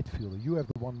 1 midfielder. You have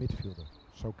the 1 midfielder.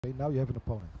 So okay, now you have an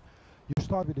opponent. You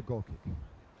start with a goal kick.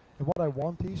 And what I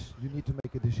want is you need to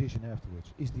make a decision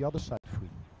afterwards. Is the other side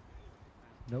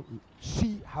free?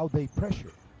 See how they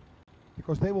pressure.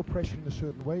 Because they will pressure in a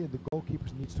certain way and the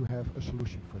goalkeepers needs to have a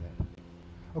solution for that.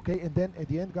 Okay, and then at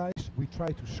the end, guys, we try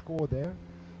to score there.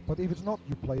 But if it's not,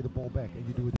 you play the ball back and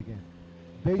you do it again.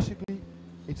 Basically,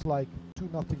 it's like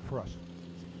 2-0 for us.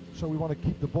 So we want to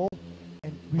keep the ball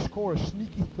and we score a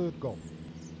sneaky 3rd goal.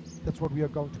 That's what we are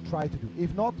going to try to do.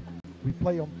 If not, we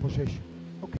play on possession.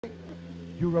 Okay?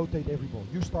 You rotate every ball.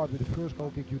 You start with the first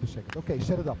goal kick, you the second. Okay,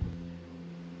 set it up.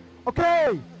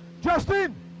 Okay,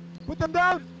 Justin, put them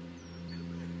down.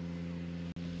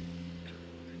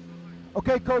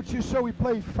 Okay, coaches, so we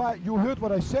play 5. You heard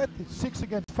what I said. It's 6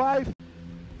 against 5.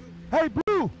 Hey,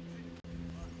 blue!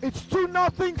 It's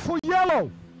 2-0 for yellow.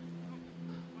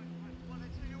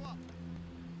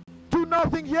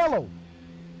 2-0 yellow.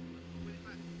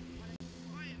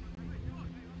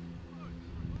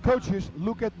 Coaches,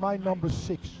 look at my number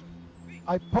 6.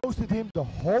 I posted him the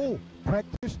whole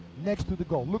practice next to the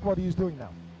goal. Look what he is doing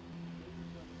now.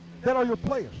 That are your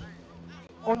players,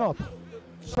 or not?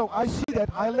 So I see that,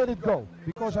 I let it go,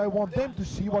 because I want them to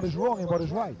see what is wrong and what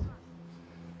is right.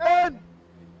 And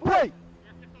play!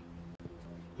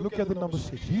 Look at the number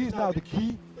 6. He is now the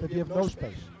key that we have no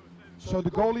space. So the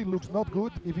goalie looks not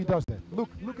good if he does that.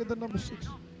 Look at the number 6.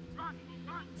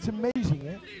 It's amazing,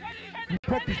 eh? We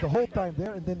practice the whole time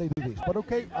there and then they do this. But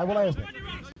okay, I will ask them.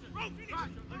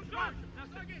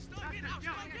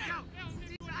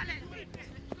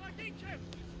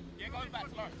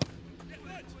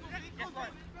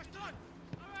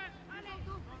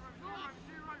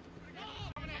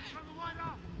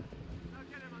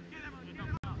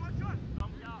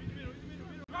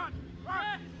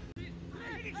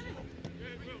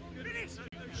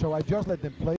 So I just let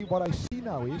them play. What I see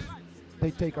now is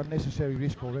they take unnecessary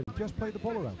risk already. Just play the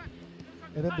ball around.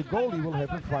 And then the goalie will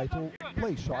have a vital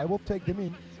place. So I will take them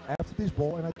in after this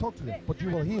ball and I talk to them. But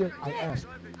you will hear, I ask.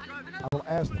 I will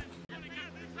ask them.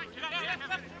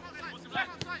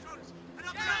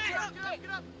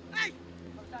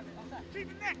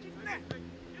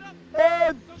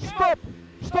 And stop!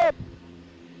 Stop!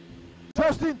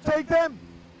 Justin, take them!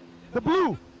 The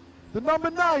blue! The number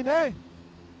 9, eh?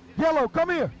 Yellow, come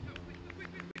here!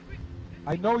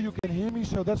 I know you can hear me,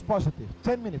 so that's positive.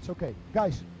 10 minutes, okay.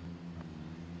 Guys.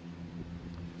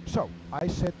 So, I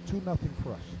said 2-0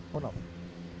 for us, or not?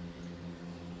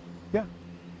 Yeah?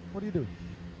 What are you doing?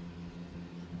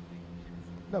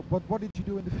 No, but what did you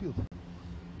do in the field?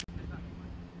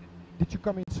 Did you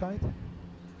come inside?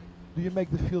 Do you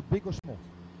make the field big or small?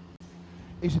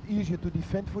 Is it easier to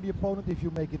defend for the opponent if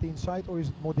you make it inside, or is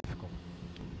it more difficult?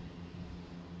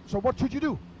 So what should you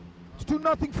do? It's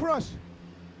 2-0 for us.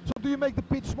 So do you make the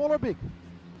pitch small or big?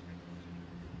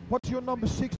 What's your number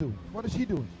 6 doing? What is he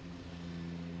doing?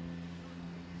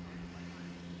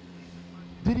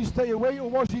 Did he stay away or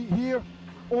was he here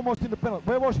almost in the penalty?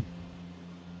 Where was he?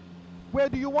 Where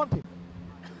do you want him?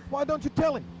 Why don't you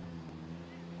tell him?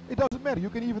 It doesn't matter. You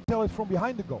can even tell it from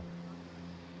behind the goal.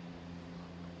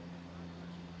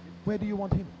 Where do you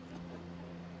want him?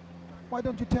 Why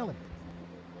don't you tell him?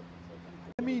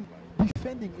 I mean,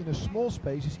 defending in a small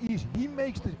space is easy. He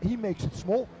makes it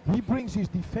small. He brings his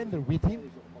defender with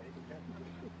him.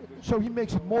 So he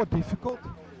makes it more difficult.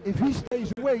 If he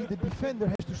stays away, the defender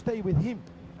has to stay with him.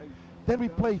 Then we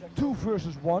play 2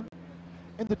 versus 1,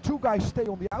 and the 2 guys stay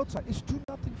on the outside. It's 2-0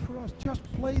 for us. Just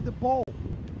play the ball.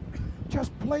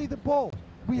 Just play the ball.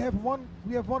 We have one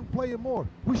player more.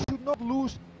 We should not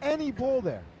lose any ball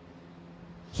there.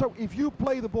 So if you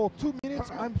play the ball 2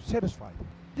 minutes, I'm satisfied.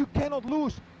 You cannot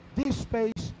lose this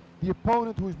space. The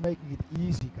opponent who is making it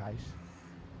easy, guys.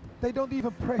 They don't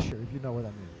even pressure, if you know what I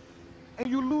mean. And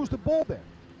you lose the ball there.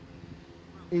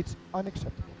 It's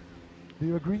unacceptable. Do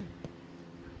you agree?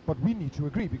 But we need to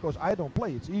agree, because I don't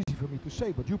play. It's easy for me to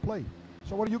say, but you play.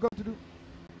 So what are you going to do?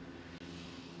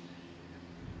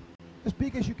 As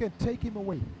big as you can, take him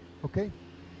away, okay?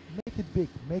 Make it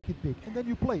big, and then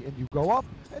you play, and you go up,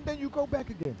 and then you go back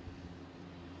again.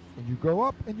 And you go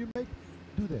up, and you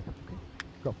do that, okay?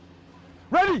 Go.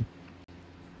 Ready!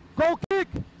 Go kick!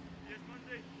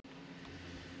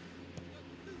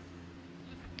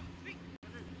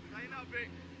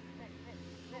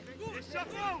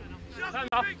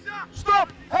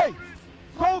 Stop! Hey!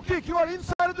 Goal kick, you are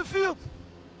inside of the field.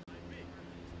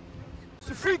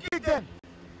 It's a free kick then.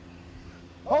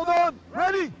 Hold on,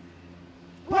 ready?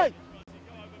 Play!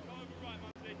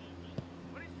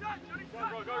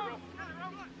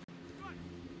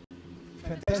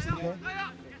 Fantastic, eh?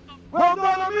 Well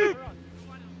done, Ami!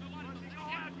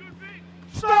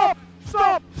 Stop!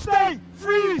 Stop! Stay!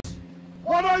 Freeze!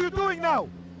 What are you doing now?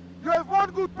 You have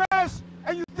one good pass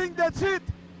and you think that's it?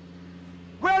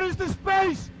 Where is the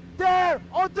space? There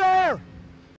or there?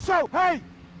 So, hey,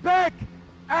 back,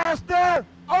 ass there,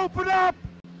 open up!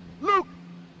 Look,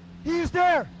 he is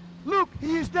there! Look,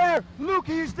 he is there! Look,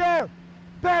 he is there!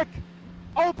 Back,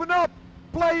 open up,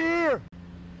 play here!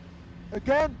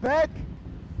 Again, back,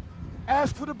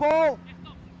 ask for the ball,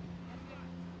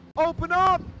 open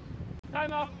up!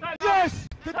 Time off. Yes!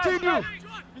 Continue!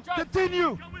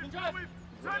 Continue!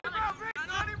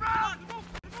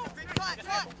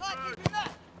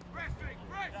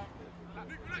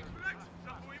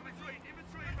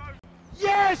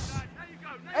 Yes!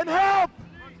 And help!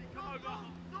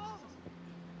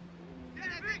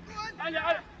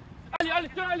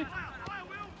 Ali.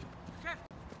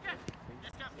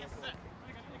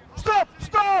 Stop!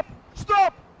 Stop!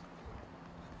 Stop!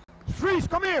 Freeze,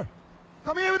 come here!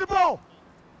 Come here with the ball!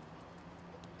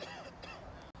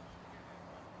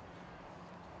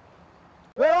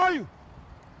 Where are you?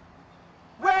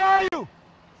 Where are you?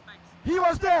 He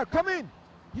was there, come in!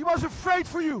 He was afraid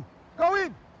for you! Go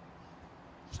in!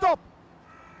 Stop!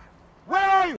 Where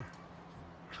are you?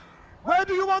 Where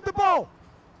do you want the ball?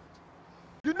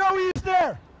 You know he is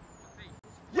there!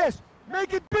 Yes,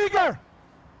 make it bigger!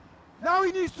 Now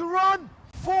he needs to run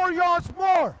 4 yards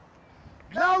more!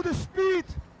 Now the speed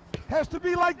has to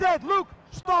be like that. Look,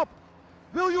 stop!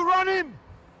 Will you run him?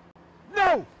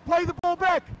 No! Play the ball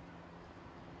back!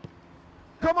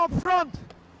 Come up front!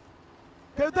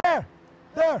 Okay, there!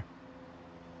 There!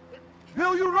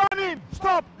 Will you run him?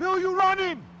 Stop! Will you run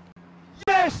him?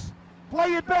 Yes!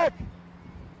 Play it back!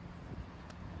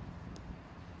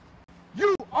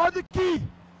 You are the key!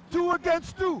 2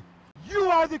 against 2! You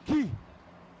are the key!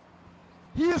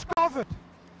 He is covered!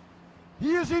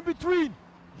 He is in between!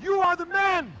 You are the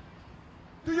man!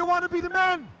 Do you want to be the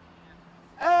man?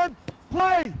 And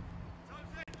play!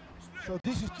 So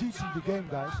this is teaching the game,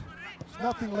 guys. It's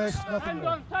nothing less, nothing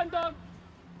more. Time down.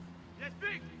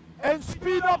 And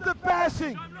speed up the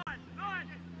passing!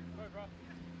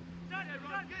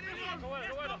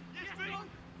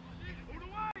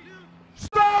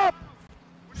 Stop!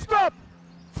 Stop!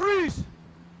 Freeze!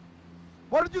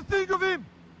 What did you think of him?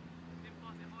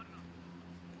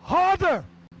 Harder!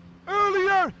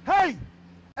 Earlier! Hey!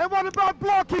 And what about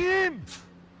blocking him?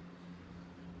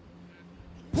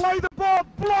 Play the ball!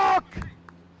 Block!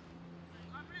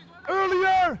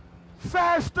 Earlier!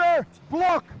 Faster!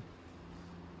 Block!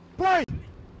 Play!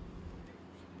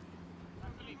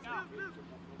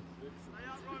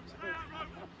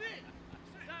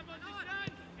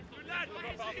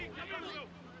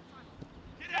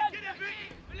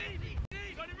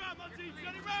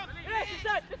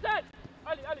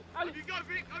 Ali, Ali, Ali. Have you go,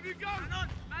 Vic? Have you go? Man on,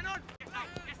 man on.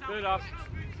 Good enough.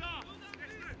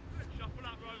 Shuffle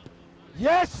up, bro.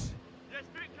 Yes! Yes,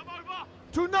 Vic, come over.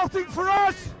 2-0 for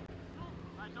us!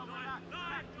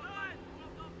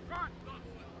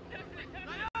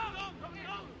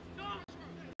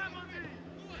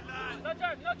 No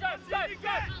chance, no chance. Go,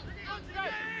 go.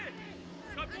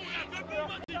 Go ball,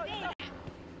 Monty, ball.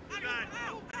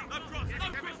 No cross,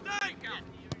 stay.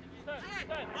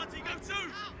 Monty, go two.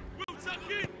 Will tuck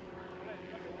in.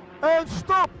 And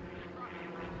stop!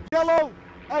 Yellow,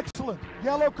 excellent.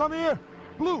 Yellow, come here.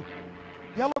 Blue,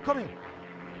 yellow, come here.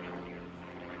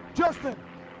 Justin,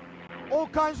 all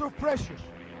kinds of pressures.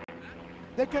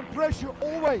 They can pressure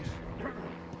always.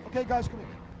 Okay, guys, come here.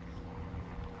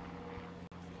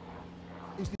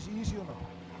 Is this easy or not?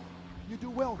 You do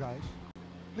well, guys.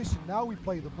 Listen, now we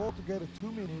play the ball together,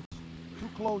 2 minutes. Too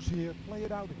close here, play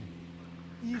it out again.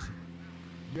 Easy.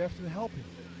 You have to help him.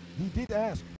 He did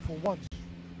ask for once.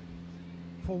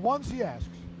 For once he asks.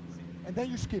 And then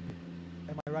you skip it.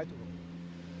 Am I right or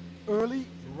wrong? Early,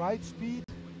 right speed,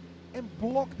 and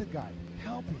block the guy.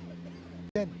 Help him.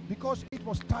 Then, because it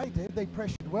was tight, they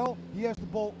pressured well, he has the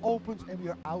ball, opens, and we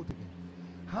are out again.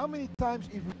 How many times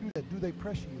if we do that, do they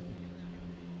pressure you?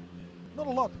 Not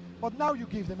a lot. But now you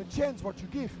give them a chance what you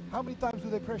give. How many times do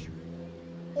they pressure?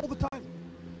 All the time.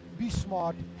 Be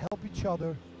smart, help each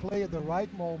other, play at the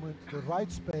right moment, the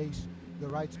right space, the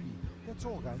right speed. That's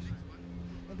all, guys.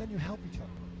 And then you help each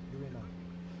other. You're in now.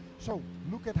 So,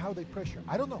 look at how they pressure.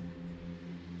 I don't know.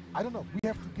 I don't know. We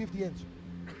have to give the answer.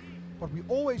 But we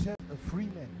always have a free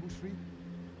man. Who's free?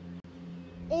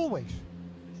 Always.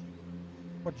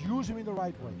 But use him in the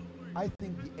right way. I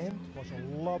think the end was a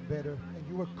lot better and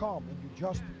you were calm and you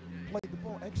just played the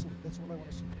ball. Excellent. That's what I want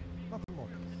to see. Nothing more.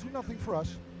 2-0 for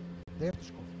us. They have to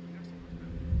score.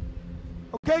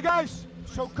 Okay, guys.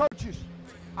 So, coaches,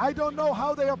 I don't know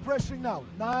how they are pressuring now.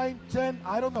 9, 10,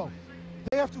 I don't know.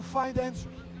 They have to find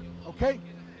answers. Okay?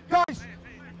 Guys,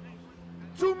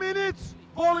 2 minutes,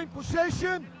 ball in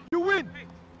possession, you win.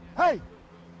 Hey,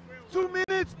 2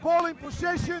 minutes, ball in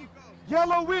possession,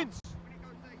 yellow wins.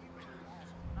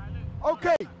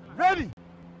 Okay, ready.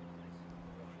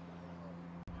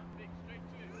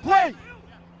 Play.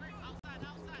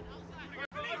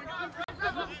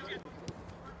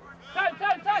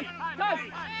 Time.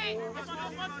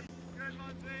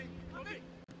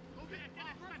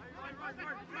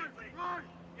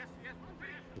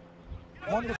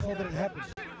 Wonderful that it happens.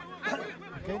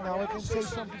 Okay, now I can say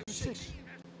something to 6.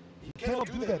 You cannot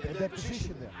do that at that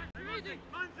position there.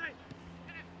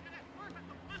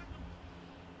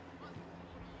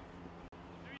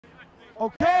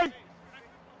 Okay,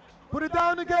 put it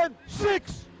down again.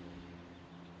 6.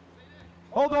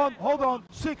 Hold on.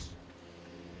 6.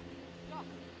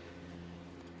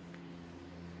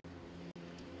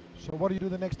 So what do you do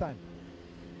the next time?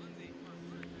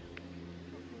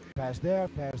 Pass there,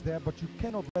 but you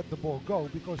cannot let the ball go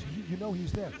because you know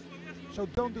he's there. So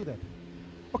don't do that.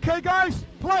 Okay, guys,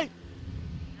 play.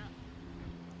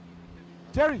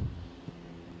 Terry.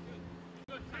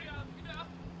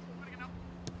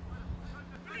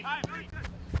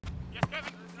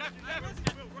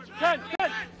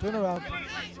 Turn around.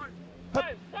 Hup.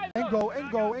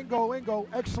 And go.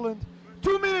 Excellent.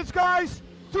 2 minutes, guys.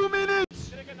 2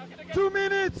 minutes. 2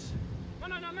 minutes.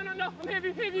 No. I'm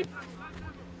heavy.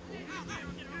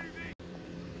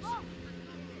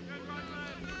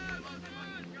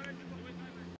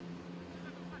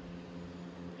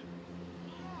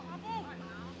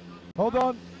 Hold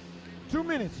on. 2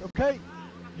 minutes, okay?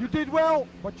 You did well,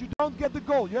 but you don't get the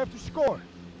goal. You have to score.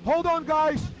 Hold on,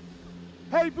 guys.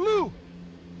 Hey, Blue.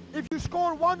 If you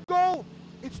score 1 goal,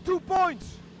 it's 2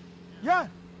 points. Yeah?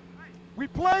 We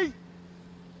play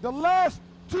the last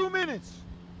 2 minutes.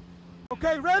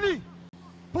 Okay, ready?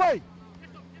 Play.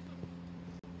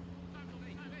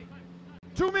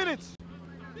 2 minutes.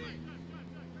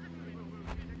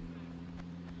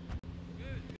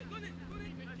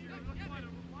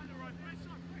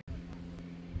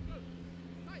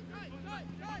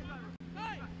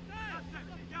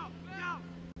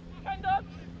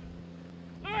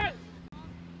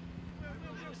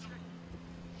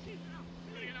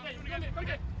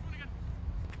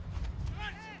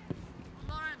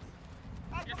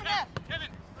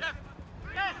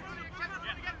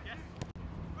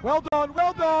 Well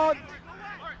done.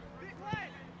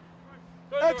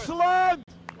 Excellent.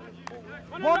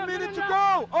 1 minute to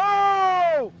go.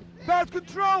 Oh, bad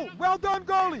control. Well done,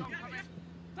 goalie.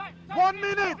 1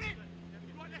 minute.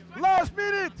 Last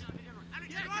minute.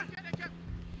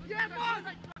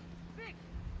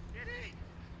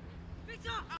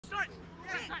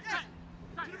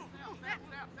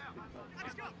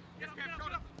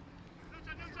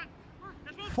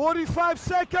 45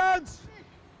 seconds.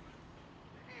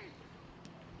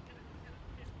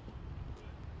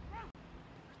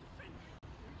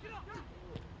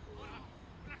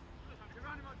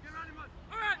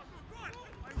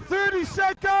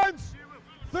 Seconds!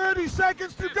 30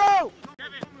 seconds to go!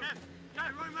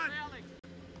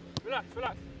 Relax,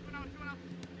 relax.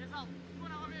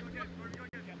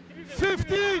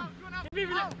 15!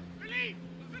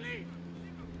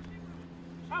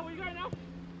 How are you going now?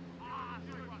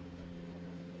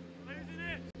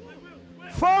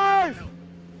 5!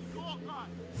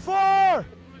 4!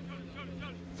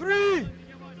 3!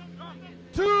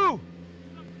 2!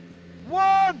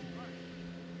 1!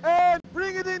 And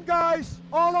bring it in, guys,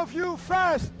 all of you,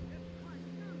 fast.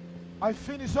 I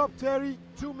finish up, Terry,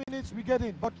 2 minutes, we get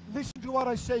in. But listen to what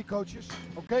I say, coaches,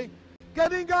 okay?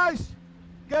 Get in, guys,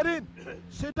 get in.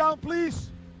 Sit down,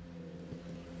 please.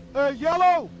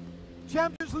 Yellow,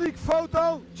 Champions League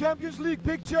photo, Champions League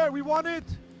picture, we want it.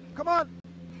 Come on.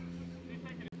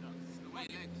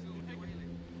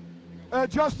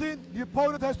 Justin, the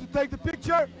opponent has to take the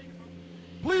picture.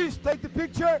 Please, take the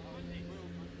picture.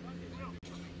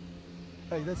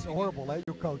 Hey, that's horrible, eh,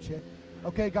 your coach, eh?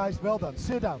 Okay, guys, well done.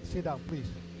 Sit down, please.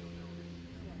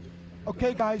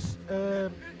 Okay, guys,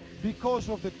 because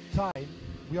of the time,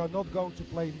 we are not going to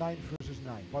play 9 versus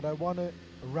 9, but I want to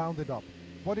round it up.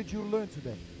 What did you learn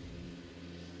today?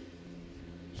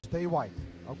 Stay white.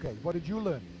 Okay, what did you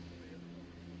learn?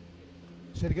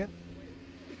 Say it again.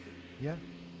 Yeah?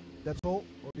 That's all?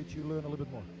 Or did you learn a little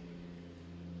bit more?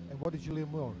 And what did you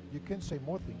learn more? You can say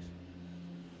more things.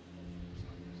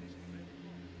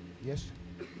 Yes.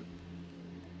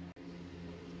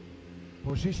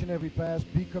 Position every pass,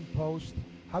 be composed.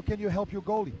 How can you help your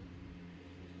goalie?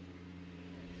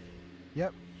 Yeah,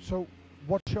 so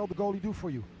what shall the goalie do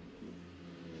for you?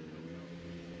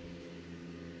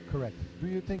 Correct. Do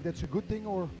you think that's a good thing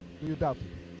or do you doubt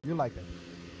it? You like that?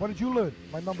 What did you learn?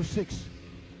 My number 6.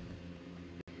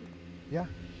 Yeah?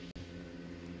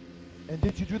 And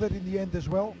did you do that in the end as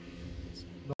well?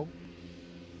 No.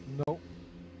 No.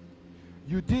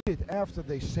 You did it after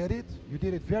they said it. You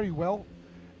did it very well,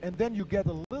 and then you get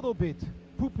a little bit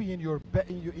poopy in your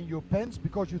pants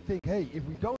because you think, hey, if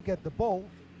we don't get the ball,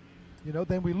 you know,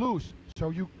 then we lose.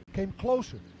 So you came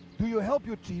closer. Do you help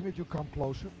your team if you come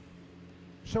closer?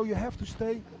 So you have to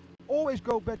stay. Always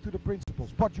go back to the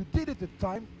principles. But you did it at the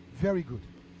time. Very good.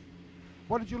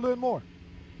 What did you learn more?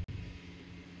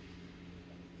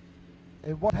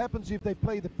 And what happens if they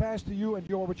play the pass to you and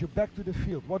you're with your back to the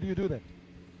field? What do you do then?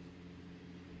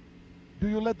 Do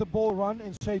you let the ball run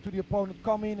and say to the opponent,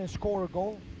 come in and score a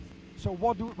goal? So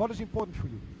what is important for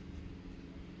you?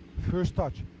 First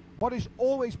touch. What is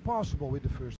always possible with the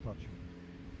first touch?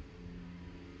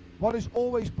 What is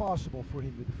always possible for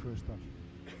him with the first touch?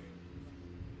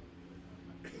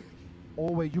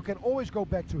 Always. You can always go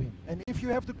back to him. And if you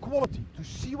have the quality to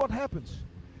see what happens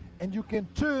and you can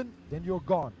turn, then you're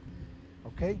gone.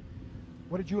 Okay?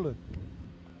 What did you learn?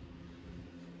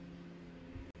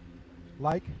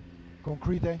 Like?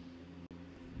 Concrete, eh?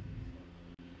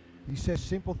 He says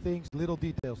simple things, little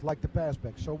details, like the pass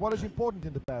back. So what is important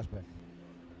in the pass back?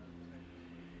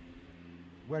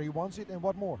 Where he wants it and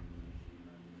what more?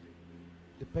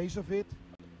 The pace of it,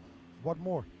 what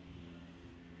more?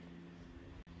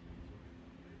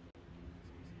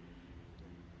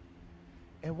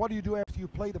 And what do you do after you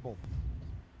play the ball?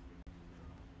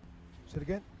 Say it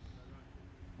again.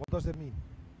 What does that mean?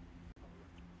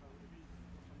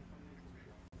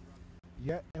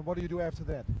 Yeah, and what do you do after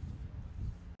that?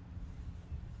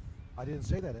 I didn't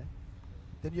say that, eh?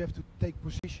 Then you have to take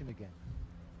position again.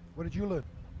 What did you learn?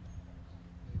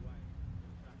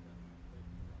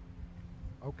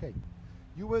 Okay.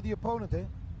 You were the opponent, eh?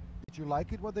 Did you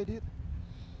like it, what they did?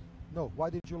 No.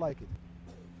 Why did you like it?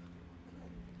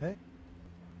 Eh?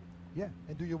 Yeah.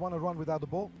 And do you want to run without the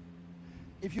ball?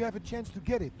 If you have a chance to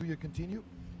get it, do you continue?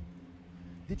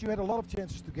 Did you have a lot of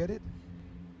chances to get it?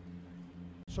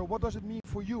 So what does it mean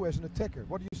for you as an attacker?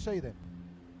 What do you say then?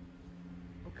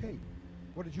 Okay.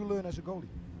 What did you learn as a goalie?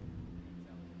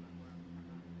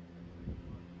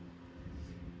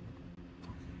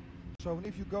 So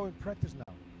if you go in practice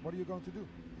now, what are you going to do?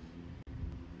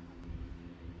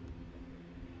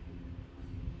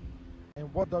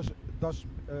 And what does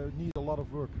need a lot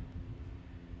of work?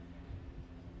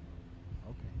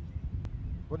 Okay.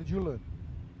 What did you learn?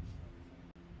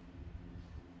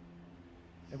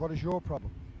 And what is your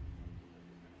problem?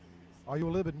 Are you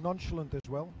a little bit nonchalant as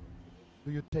well?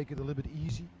 Do you take it a little bit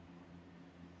easy?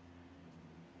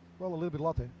 Well, a little bit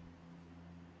lot, eh?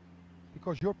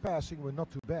 Because your passing were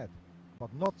not too bad,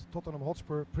 but not Tottenham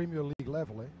Hotspur Premier League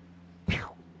level, eh?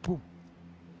 Boom.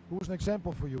 Who's an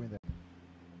example for you in that?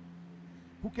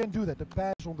 Who can do that? The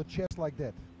pass on the chest like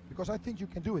that? Because I think you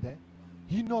can do it, eh?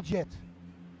 He not yet.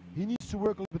 He needs to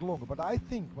work a little bit longer. But I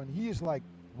think when he is like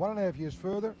 1.5 years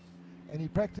further and he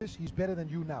practice, he's better than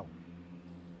you now.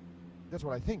 That's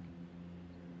what I think.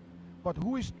 But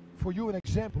who is for you an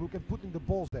example who can put in the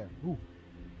balls there? Who?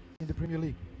 In the Premier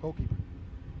League, goalkeeper.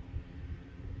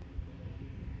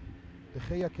 De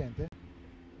Gea kent, eh?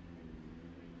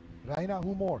 Reina,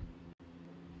 who more?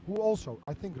 Who also?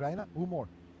 I think Reina, who more?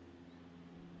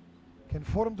 Can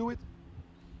Vorm do it?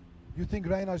 You think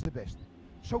Reina is the best.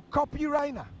 So copy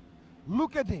Reina.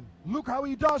 Look at him. Look how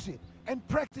he does it. And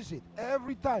practice it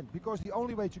every time. Because the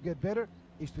only way to get better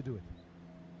is to do it.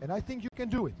 And I think you can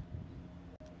do it.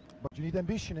 But you need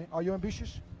ambition, eh? Are you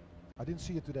ambitious? I didn't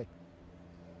see it today.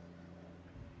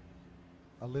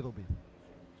 A little bit.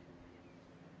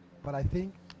 But I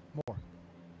think more.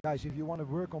 Guys, if you want to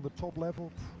work on the top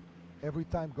level, every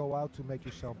time go out to make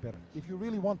yourself better. If you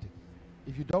really want it.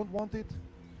 If you don't want it,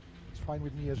 it's fine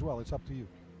with me as well. It's up to you.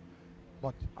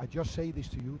 But I just say this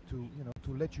to you to,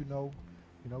 to let you know,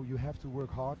 you have to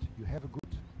work hard. You have a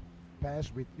good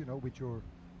pass with, with your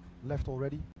left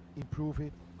already. Improve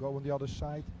it. Go on the other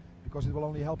side, because it will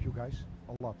only help you guys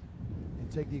a lot.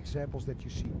 And take the examples that you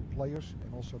see, players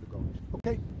and also the goalies.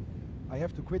 Okay, I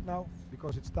have to quit now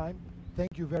because it's time.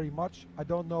 Thank you very much. I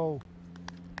don't know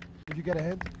if you get a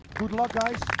hand. Good luck,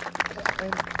 guys,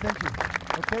 and thank you.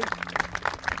 Okay.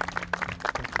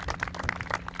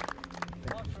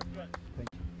 Thank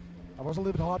you. I was a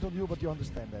little bit hard on you, but you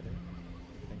understand that, eh?